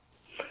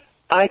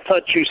 I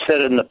thought you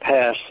said in the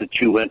past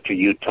that you went to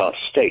Utah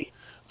State.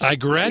 I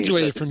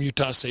graduated from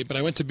Utah State, but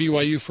I went to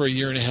BYU for a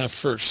year and a half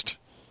first.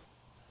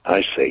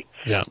 I see.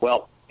 Yeah.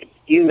 Well,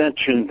 you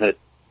mentioned that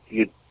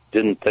you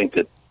didn't think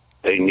that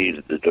they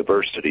needed the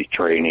diversity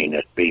training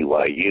at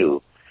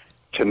BYU.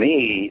 To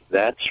me,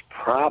 that's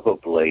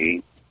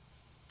probably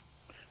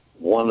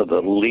one of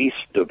the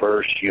least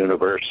diverse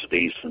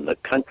universities in the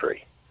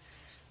country,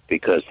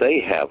 because they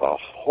have a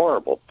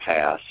horrible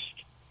past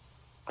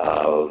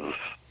of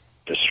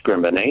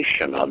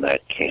discrimination on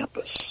that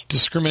campus.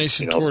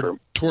 Discrimination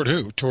toward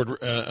who?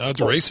 Toward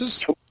other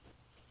races?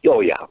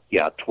 Oh,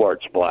 yeah,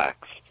 towards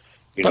blacks.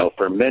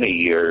 For many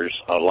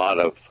years, a lot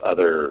of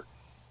other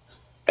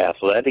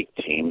athletic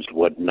teams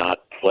would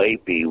not play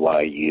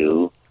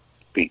BYU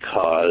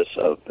because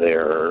of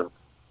their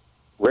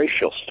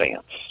racial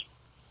stance.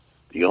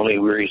 The only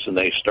reason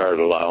they started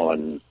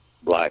allowing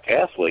black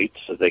athletes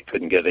is they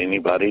couldn't get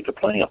anybody to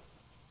play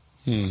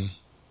them.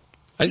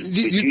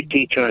 Did you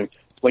teach on,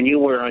 when you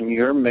were on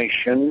your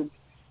mission,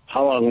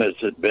 how long has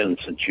it been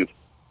since you've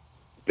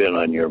been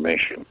on your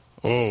mission?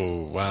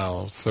 Oh,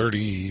 wow,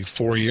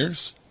 34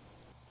 years?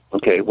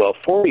 Okay, well,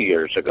 4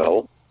 years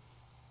ago,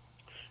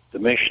 the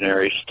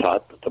missionaries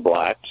taught that the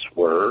blacks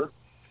were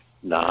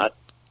not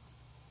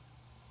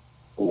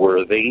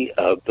worthy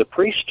of the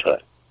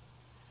priesthood.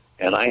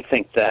 And I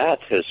think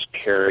that has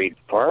carried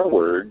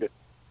forward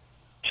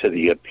to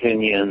the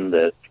opinion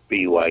that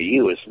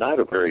BYU is not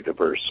a very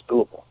diverse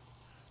school.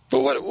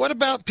 But what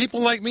about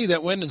people like me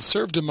that went and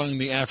served among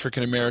the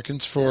African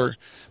Americans for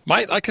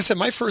like I said,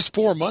 my first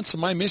 4 months of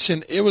my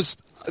mission,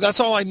 that's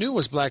all I knew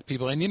was black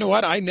people. And you know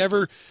what? I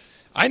never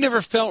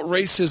felt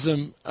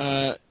racism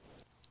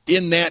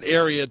in that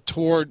area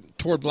toward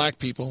black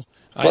people.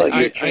 Well,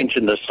 you're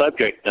changing the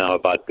subject now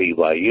about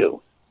BYU.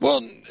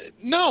 Well,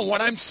 no,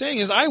 what I'm saying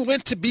is I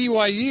went to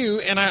BYU,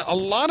 and a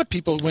lot of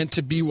people went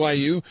to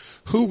BYU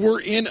who were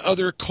in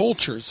other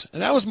cultures.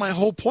 And that was my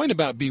whole point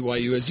about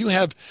BYU, is you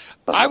have,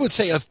 I would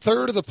say, a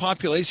third of the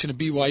population of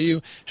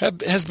BYU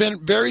has been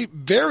very,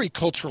 very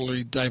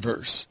culturally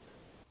diverse.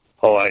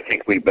 Oh, I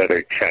think we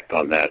better check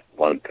on that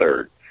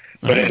 1/3.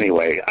 But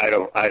anyway, I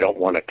don't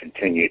want to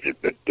continue to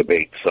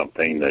debate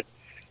something that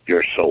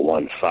you're so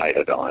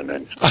one-sided on,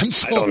 and I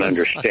don't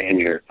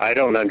understand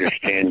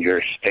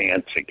your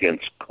stance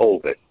against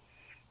COVID.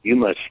 You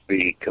must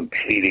be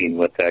competing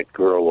with that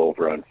girl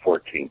over on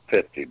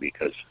 1450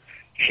 because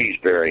she's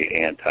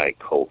very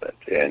anti-COVID.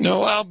 And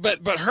no, well,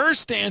 but her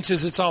stance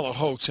is it's all a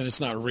hoax and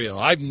it's not real.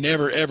 I've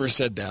never ever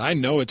said that. I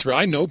know it's real.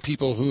 I know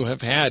people who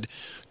have had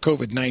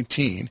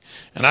COVID-19,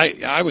 and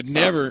I would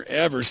never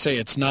ever say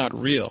it's not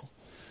real.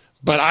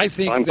 But I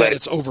think that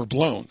it's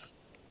overblown.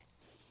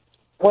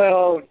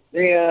 Well,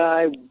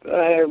 yeah,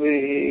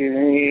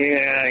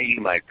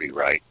 you might be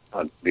right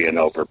on being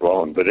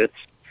overblown, but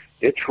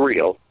it's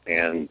real.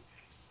 And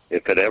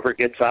if it ever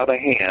gets out of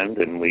hand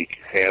and we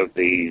have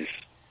these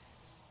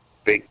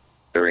big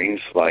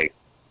hearings like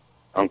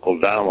Uncle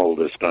Donald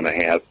is going to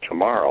have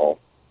tomorrow,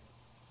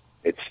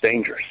 it's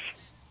dangerous.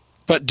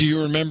 But do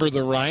you remember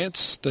the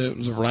riots? The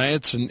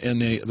riots and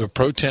the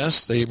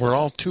protests, they were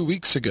all 2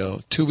 weeks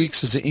ago. 2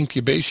 weeks is the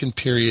incubation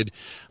period.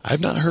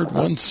 I've not heard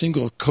one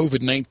single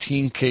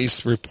COVID-19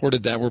 case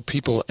reported that were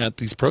people at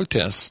these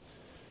protests.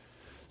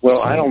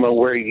 Well, I don't know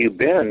where you've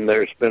been.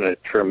 There's been a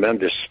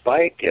tremendous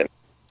spike in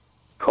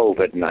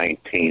COVID-19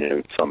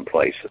 in some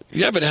places.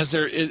 Yeah, but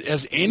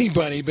has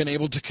anybody been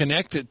able to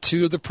connect it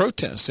to the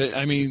protests?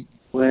 I mean,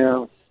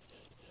 well,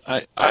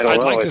 I'd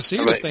like to see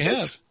it if they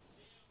have.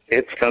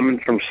 It's coming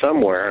from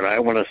somewhere, and I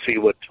want to see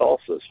what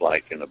Tulsa's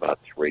like in about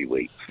 3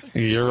 weeks.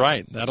 You're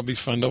right. That'll be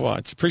fun to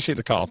watch. Appreciate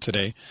the call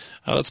today.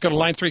 Let's go to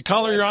line 3.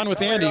 Caller, you're on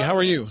with Andy. How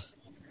are you?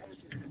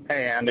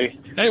 Hey, Andy.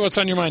 Hey, what's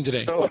on your mind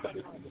today? So,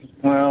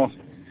 well,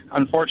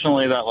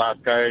 unfortunately, that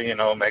last guy,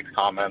 makes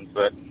comments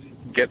that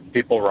get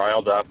people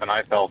riled up, and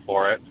I fell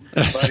for it.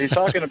 But he's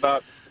talking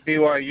about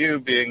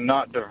BYU being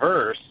not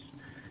diverse,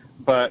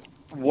 but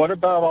what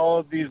about all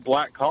of these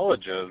black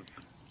colleges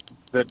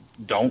that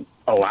don't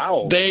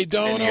allow? They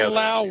don't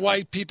allow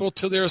white people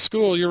to their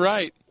school. You're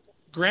right.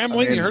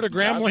 Grambling, you heard of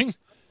Grambling?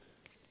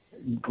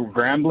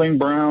 Grambling,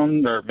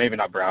 Brown, or maybe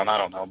not Brown, I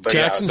don't know. But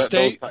Jackson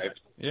State? Those types.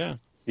 Yeah.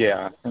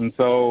 Yeah, and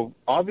so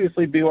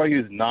obviously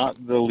BYU is not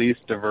the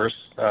least diverse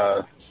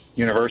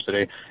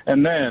university.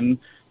 And then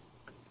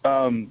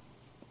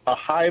a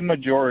high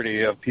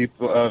majority of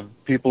people at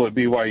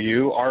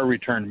BYU are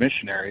returned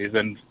missionaries,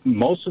 and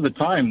most of the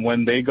time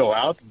when they go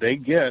out, they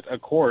get a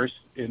course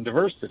in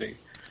diversity.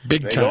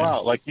 Big they time. Go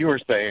out, like you were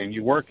saying,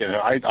 you work in it.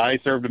 I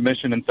served a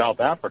mission in South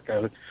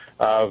Africa,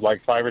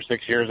 like 5 or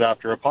 6 years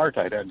after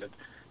apartheid ended.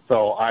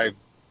 So I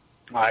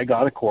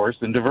got a course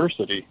in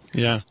diversity.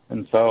 Yeah.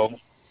 And so,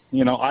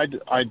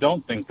 I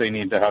don't think they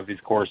need to have these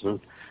courses.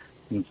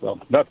 And so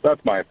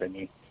that's my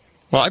opinion.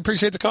 Well, I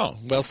appreciate the call.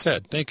 Well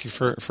said. Thank you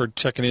for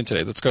checking in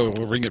today. Let's go.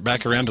 We'll bring it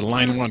back around to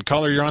line one.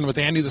 Caller, you're on with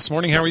Andy this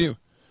morning. How are you?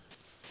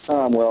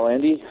 Well,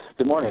 Andy,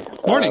 good morning.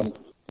 Morning.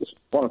 Just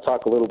want to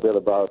talk a little bit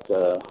about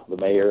the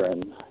mayor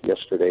and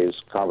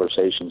yesterday's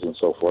conversations and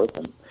so forth.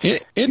 And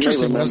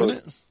interesting, wasn't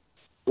it?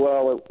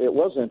 Well, it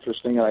was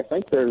interesting, and I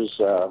think there's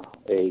a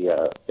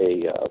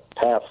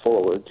path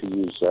forward, to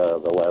use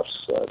the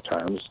left's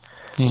terms,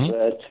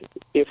 that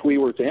if we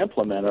were to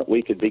implement it,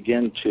 we could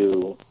begin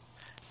to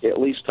at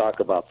least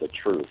talk about the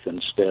truth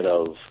instead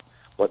of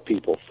what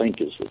people think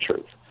is the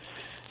truth.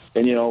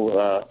 And,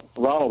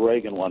 Ronald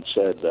Reagan once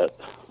said that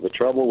the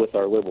trouble with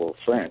our liberal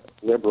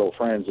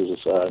friends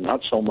is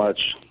not so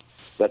much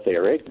that they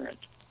are ignorant.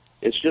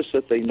 It's just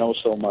that they know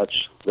so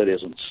much that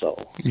isn't so.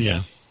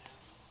 Yeah.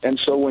 And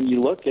so when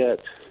you look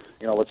at,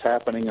 what's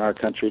happening in our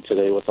country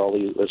today with all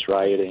this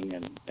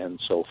rioting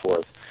and so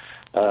forth,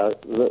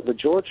 the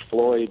George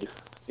Floyd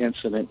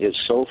incident is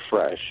so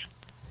fresh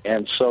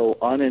and so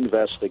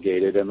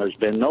uninvestigated, and there's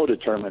been no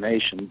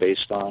determination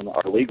based on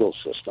our legal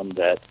system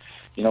that,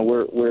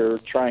 we're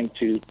trying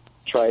to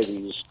try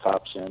these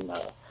cops in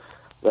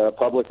the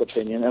public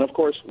opinion. And, of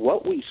course,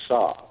 what we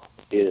saw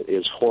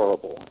is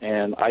horrible,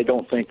 and I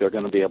don't think they're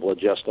going to be able to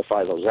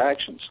justify those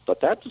actions. But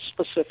that's a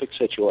specific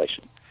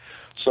situation.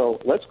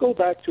 So let's go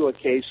back to a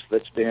case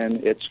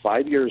it's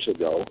 5 years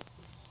ago,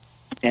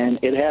 and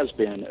it has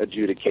been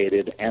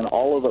adjudicated, and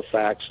all of the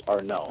facts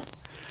are known.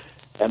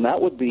 And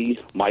that would be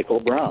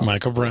Michael Brown.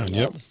 Michael Brown,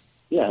 yep.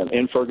 Yeah,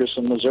 in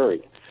Ferguson,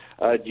 Missouri.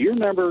 Do you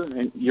remember,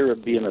 and you're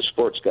being a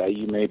sports guy,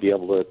 you may be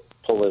able to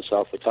pull this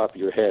off the top of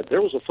your head.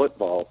 There was a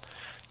football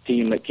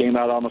team that came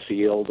out on the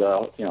field,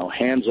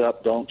 hands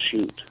up, don't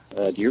shoot.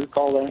 Do you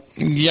recall that?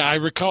 Yeah, I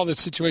recall that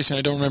situation.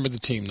 I don't remember the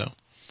team, though.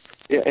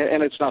 Yeah,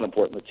 and it's not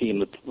important, the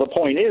team. The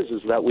point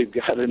is that we've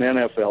got an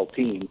NFL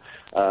team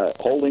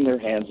holding their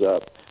hands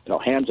up,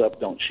 hands up,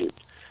 don't shoot.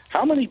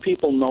 How many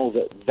people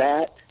know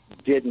that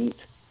didn't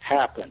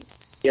happen?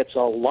 It's a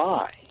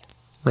lie.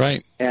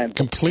 Right. And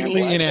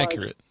completely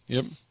inaccurate.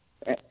 Yep.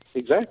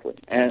 Exactly.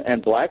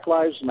 And Black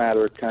Lives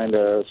Matter kind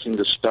of seemed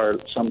to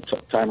start some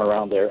time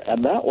around there,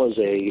 and that was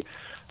a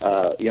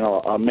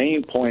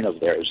main point of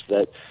theirs,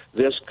 that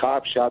this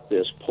cop shot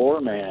this poor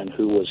man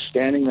who was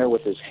standing there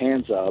with his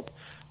hands up,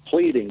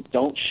 pleading,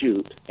 don't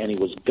shoot, and he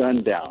was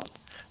gunned down.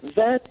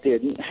 That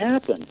didn't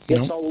happen.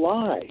 It's a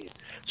lie.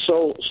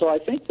 So I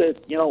think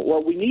that,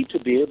 what we need to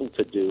be able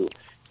to do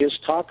is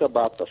talk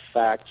about the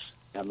facts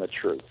and the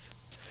truth.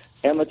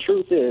 And the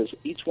truth is,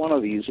 each one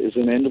of these is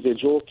an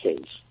individual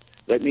case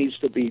that needs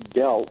to be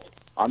dealt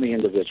on the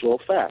individual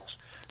facts.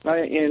 Now,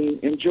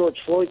 in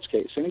George Floyd's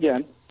case, and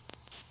again,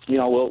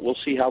 we'll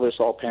see how this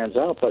all pans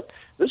out, but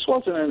this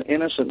wasn't an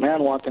innocent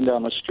man walking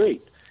down the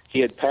street.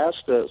 He had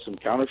passed some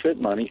counterfeit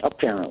money,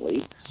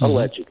 apparently,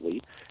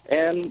 allegedly,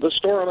 and the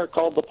store owner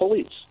called the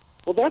police.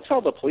 Well, that's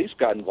how the police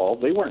got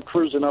involved. They weren't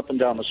cruising up and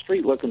down the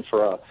street looking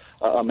for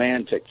a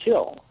man to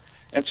kill.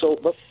 And so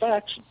the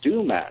facts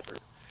do matter.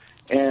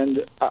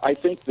 And I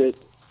think that,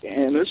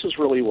 and this is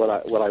really what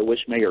I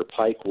wish Mayor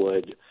Pike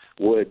would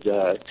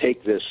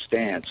take this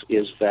stance,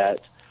 is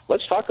that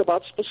let's talk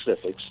about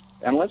specifics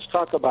and let's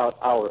talk about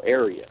our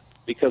area,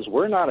 because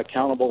we're not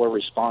accountable or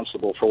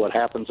responsible for what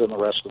happens in the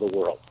rest of the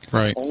world.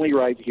 Right. Only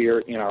right here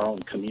in our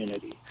own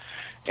community.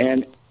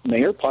 And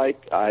Mayor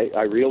Pike,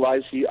 I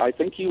realize I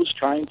think he was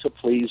trying to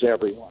please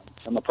everyone.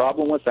 And the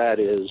problem with that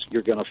is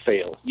you're going to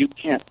fail. You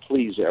can't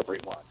please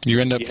everyone. You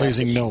end up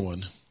pleasing no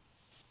one.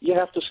 You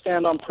have to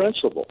stand on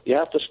principle. You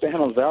have to stand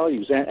on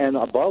values. And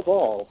above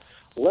all,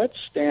 let's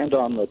stand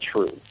on the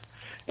truth.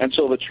 And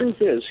so the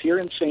truth is, here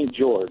in St.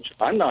 George,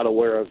 I'm not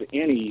aware of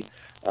any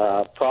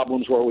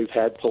problems where we've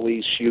had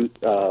police shoot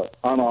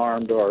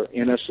unarmed or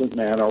innocent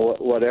men or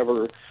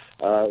whatever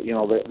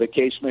the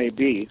case may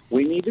be.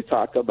 We need to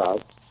talk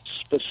about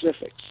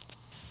specifics.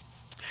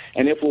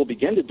 And if we'll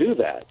begin to do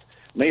that,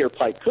 Mayor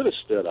Pike could have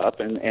stood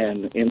up and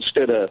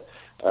instead of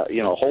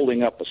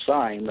holding up a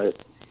sign that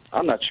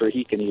I'm not sure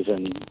he can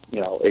even,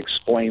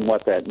 explain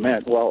what that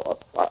meant. Well,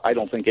 I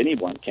don't think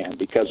anyone can,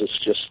 because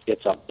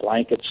it's a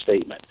blanket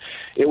statement.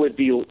 It would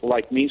be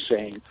like me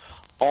saying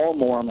all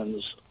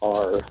Mormons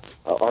are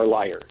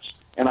liars.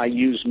 And I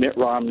use Mitt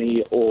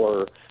Romney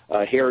or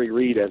Harry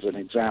Reid as an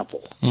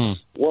example.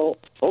 Well,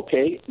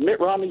 okay, Mitt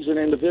Romney's an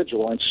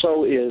individual, and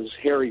so is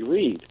Harry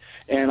Reid.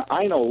 And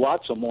I know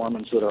lots of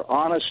Mormons that are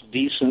honest,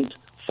 decent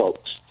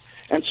folks.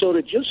 And so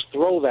to just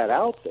throw that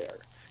out there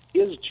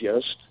is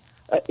just...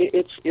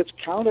 It's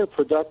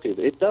counterproductive.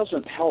 It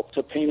doesn't help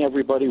to paint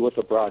everybody with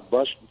a broad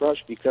brush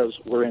because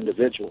we're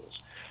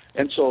individuals.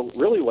 And so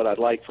really what I'd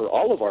like for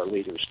all of our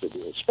leaders to do,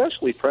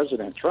 especially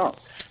President Trump,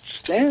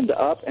 stand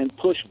up and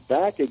push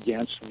back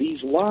against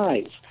these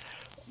lies.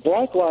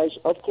 Black lives,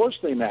 of course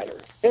they matter.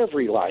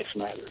 Every life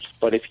matters.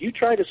 But if you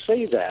try to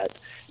say that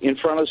in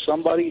front of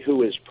somebody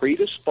who is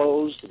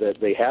predisposed, that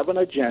they have an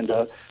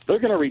agenda, they're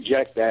going to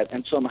reject that,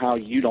 and somehow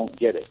you don't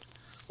get it.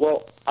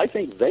 Well, I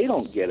think they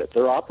don't get it.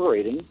 They're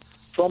operating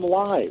from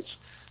lies.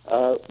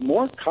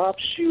 More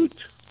cops shoot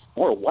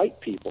more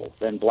white people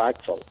than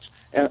black folks.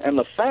 And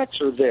the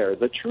facts are there.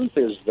 The truth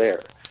is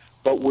there.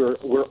 But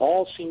we're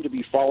all seem to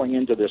be falling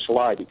into this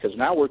lie, because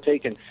now we're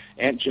taking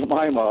Aunt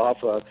Jemima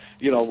off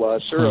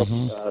syrup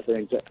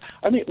things.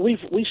 I mean,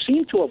 we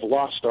seem to have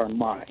lost our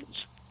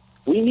minds.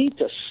 We need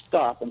to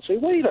stop and say,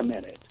 wait a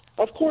minute.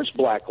 Of course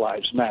black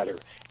lives matter.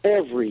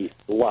 Every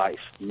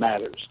life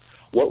matters.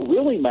 What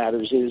really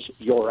matters is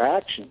your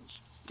actions.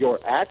 Your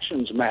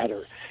actions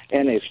matter.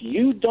 And if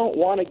you don't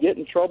want to get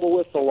in trouble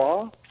with the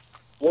law,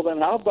 well, then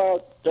how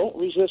about don't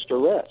resist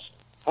arrest?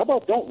 How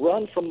about don't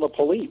run from the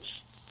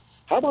police?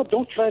 How about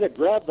don't try to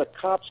grab the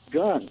cop's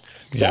gun?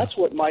 Yeah. That's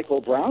what Michael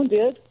Brown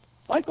did.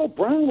 Michael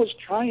Brown was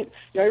trying.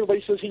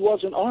 Everybody says he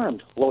wasn't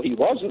armed. Well, he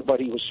wasn't, but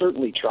he was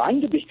certainly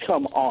trying to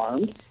become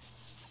armed.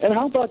 And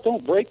how about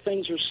don't break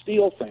things or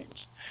steal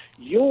things?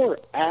 Your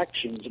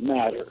actions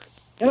matter.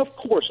 And, of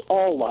course,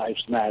 all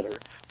lives matter.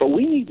 But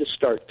we need to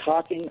start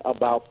talking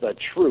about the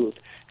truth.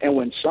 And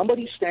when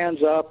somebody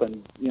stands up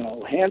and,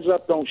 hands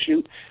up, don't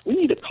shoot, we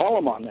need to call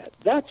them on that.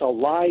 That's a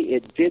lie.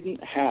 It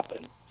didn't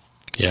happen.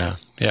 Yeah,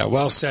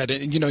 well said.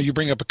 And, you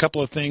bring up a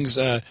couple of things.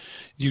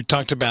 You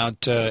talked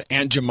about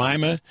Aunt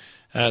Jemima.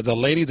 The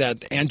lady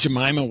that Aunt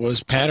Jemima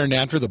was patterned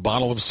after, the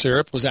bottle of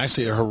syrup, was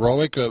actually a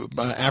heroic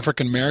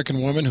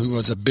African-American woman who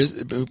was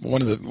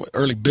one of the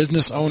early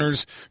business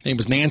owners. Her name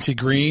was Nancy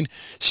Green.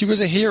 She was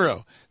a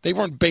hero. They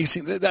weren't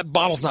basing – that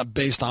bottle's not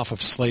based off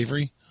of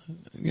slavery.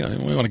 We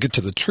want to get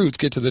to the truth.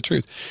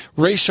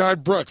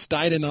 Rayshard Brooks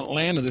died in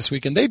Atlanta this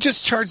week, and they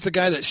just charged the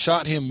guy that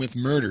shot him with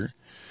murder.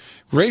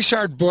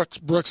 Rayshard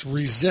Brooks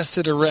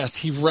resisted arrest.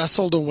 He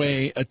wrestled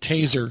away a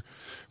taser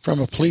from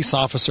a police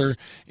officer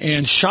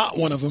and shot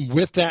one of them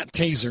with that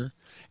taser.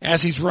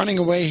 As he's running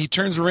away, he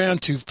turns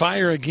around to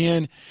fire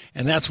again,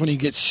 and that's when he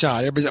gets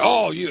shot. Everybody's,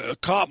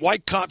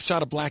 white cop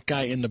shot a black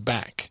guy in the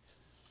back.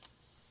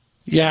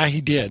 Yeah,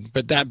 he did,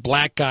 but that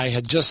black guy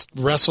had just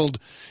wrestled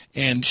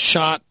and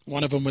shot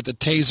one of them with a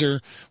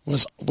taser,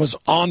 was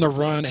on the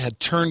run, had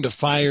turned to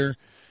fire.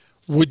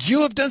 Would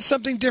you have done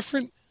something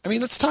different? I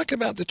mean, let's talk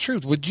about the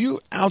truth. Would you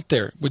have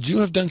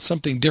done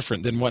something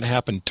different than what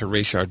happened to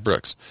Rayshard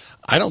Brooks?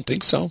 I don't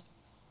think so.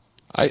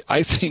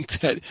 I think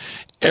that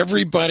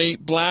everybody,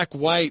 black,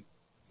 white,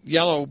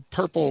 yellow,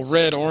 purple,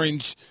 red,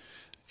 orange,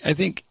 I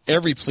think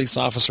every police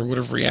officer would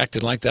have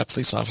reacted like that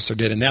police officer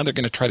did, and now they're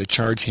going to try to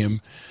charge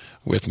him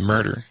with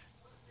murder.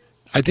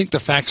 I think the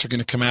facts are going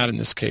to come out in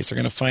this case. They're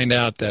going to find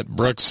out that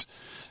Brooks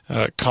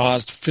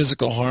caused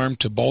physical harm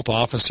to both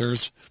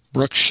officers.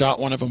 Brooks shot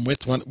one of them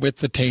with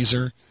the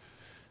taser.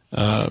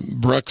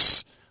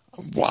 Brooks,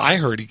 I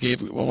heard he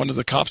gave one of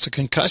the cops a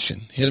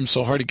concussion. Hit him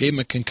so hard he gave him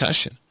a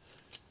concussion.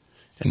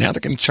 And now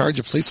they're going to charge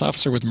a police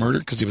officer with murder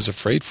because he was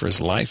afraid for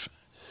his life.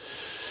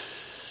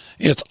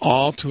 It's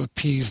all to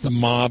appease the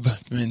mob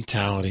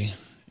mentality,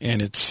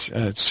 and it's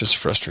just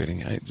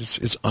frustrating.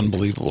 It's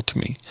unbelievable to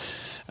me.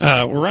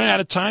 We're running out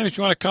of time. If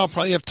you want to call,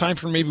 probably have time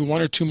for maybe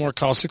one or two more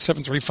calls,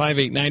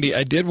 673-5890.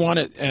 I did want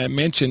to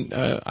mention,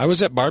 I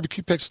was at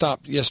Barbecue Pit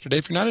Stop yesterday.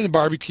 If you're not in the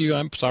barbecue,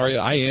 I'm sorry,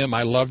 I am.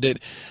 I loved it.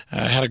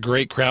 Had a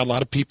great crowd. A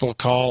lot of people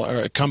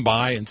come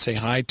by and say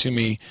hi to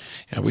me.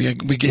 We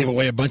gave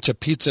away a bunch of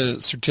pizza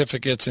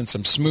certificates and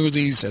some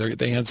smoothies.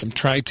 They had some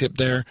tri-tip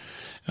there.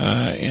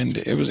 And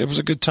it was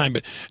a good time.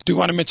 But I do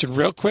want to mention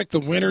real quick, the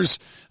winners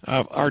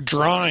are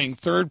drawing.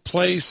 Third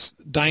place,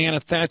 Diana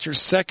Thatcher.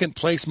 Second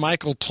place,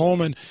 Michael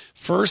Tolman.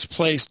 First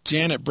place,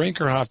 Janet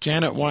Brinkerhoff.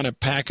 Janet won a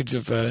package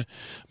of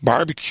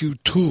barbecue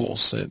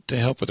tools to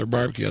help with her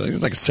barbecue. I think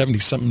it's like a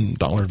 $70-something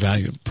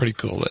value. Pretty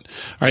cool. But,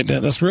 all right,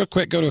 let's real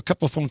quick go to a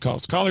couple of phone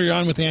calls. Caller, you're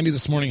on with Andy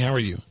this morning. How are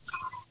you?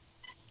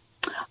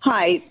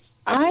 Hi.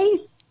 I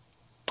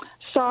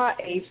saw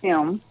a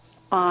film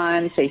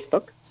on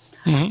Facebook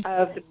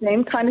of the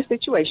same kind of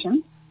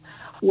situation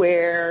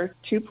where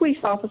two police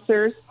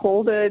officers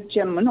pulled a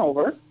gentleman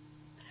over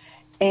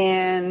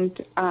and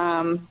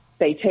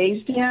they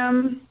tased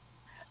him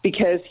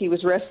because he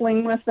was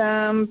wrestling with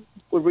them,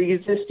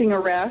 resisting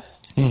arrest.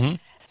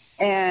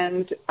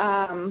 And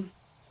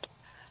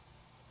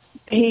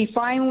he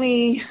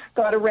finally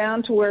got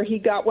around to where he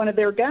got one of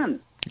their guns.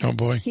 Oh,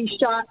 boy. He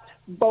shot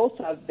both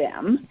of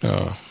them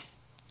Oh.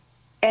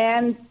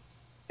 and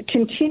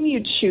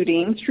continued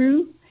shooting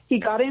through. He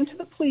got into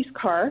the police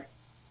car,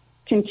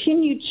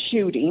 continued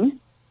shooting,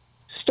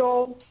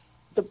 stole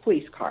the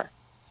police car.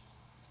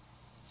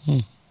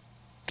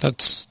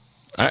 That's,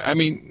 I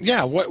mean,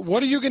 yeah.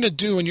 What are you going to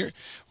do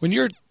when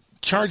you're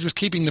charged with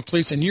keeping the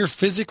police and you're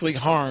physically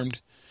harmed,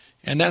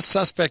 and that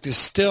suspect is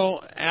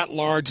still at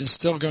large and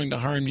still going to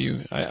harm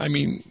you? I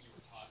mean,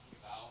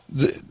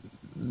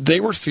 they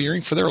were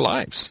fearing for their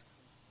lives.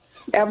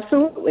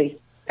 Absolutely.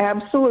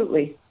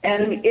 Absolutely.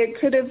 And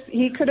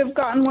he could have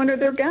gotten one of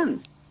their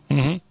guns.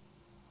 Mm-hmm.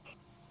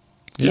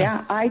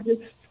 Yeah, I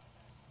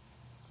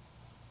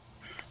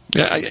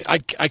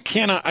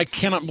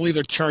cannot believe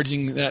they're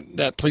charging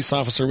that police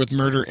officer with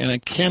murder, and I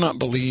cannot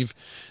believe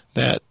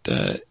that.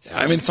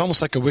 It's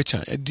almost like a witch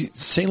hunt.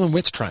 Salem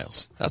witch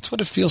trials. That's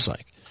what it feels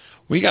like.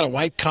 We got a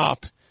white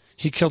cop.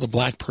 He killed a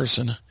black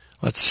person.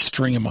 Let's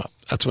string him up.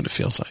 That's what it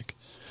feels like.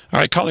 All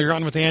right, caller, you're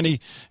on with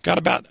Andy. Got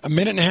about a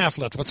minute and a half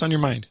left. What's on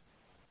your mind?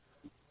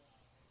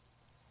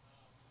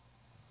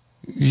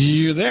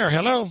 You there?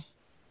 Hello.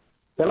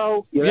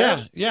 Hello.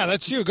 Yeah,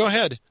 that's you. Go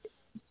ahead.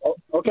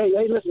 Okay.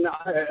 Hey, listen.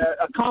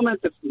 A comment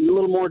that's a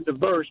little more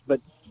diverse,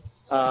 but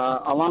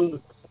along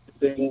the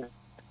thing,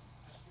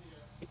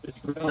 it's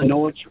real. I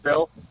know it's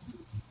real.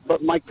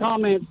 But my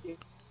comment.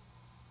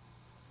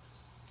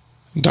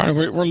 Darn,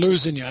 we're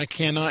losing you. I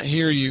cannot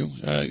hear you.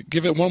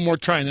 Give it one more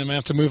try, and then I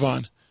have to move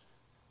on.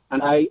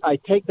 And I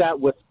take that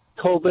with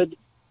COVID,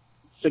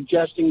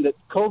 suggesting that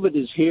COVID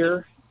is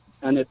here,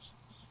 and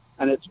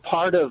it's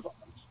part of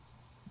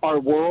our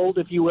world,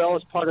 if you will.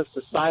 It's part of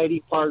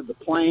society, part of the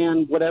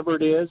plan, whatever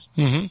it is.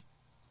 Mm-hmm.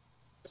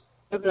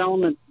 The other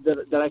element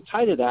that I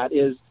tie to that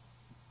is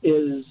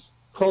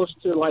close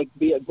to like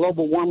be it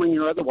global warming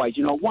or otherwise.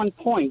 At one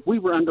point we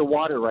were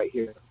underwater right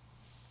here.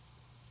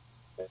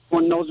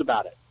 Everyone knows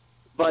about it,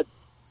 but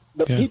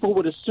people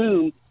would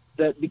assume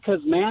that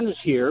because man is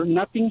here,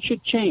 nothing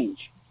should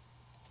change.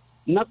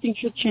 Nothing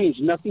should change.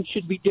 Nothing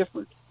should be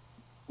different.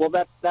 Well,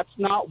 that's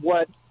not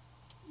what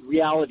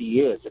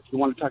reality is. If you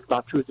want to talk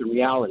about truth and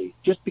reality,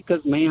 just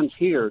because man's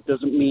here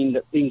doesn't mean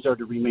that things are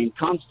to remain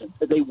constant.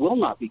 They will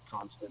not be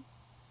constant.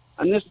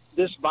 And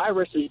this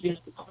virus is just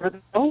a part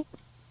of it.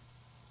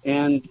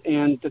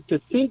 And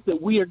to think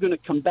that we are going to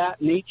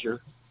combat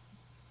nature,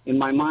 in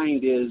my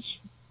mind, is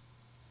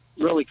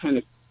really kind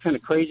of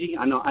crazy.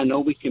 I know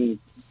we can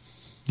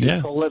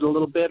control it a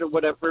little bit or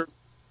whatever.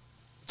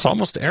 It's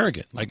almost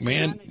arrogant, like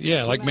man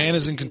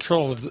is in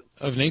control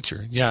of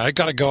nature. Yeah, I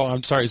got to go.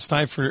 I'm sorry. It's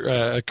time for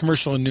a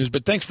commercial and news,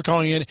 but thanks for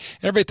calling in.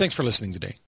 Everybody, thanks for listening today.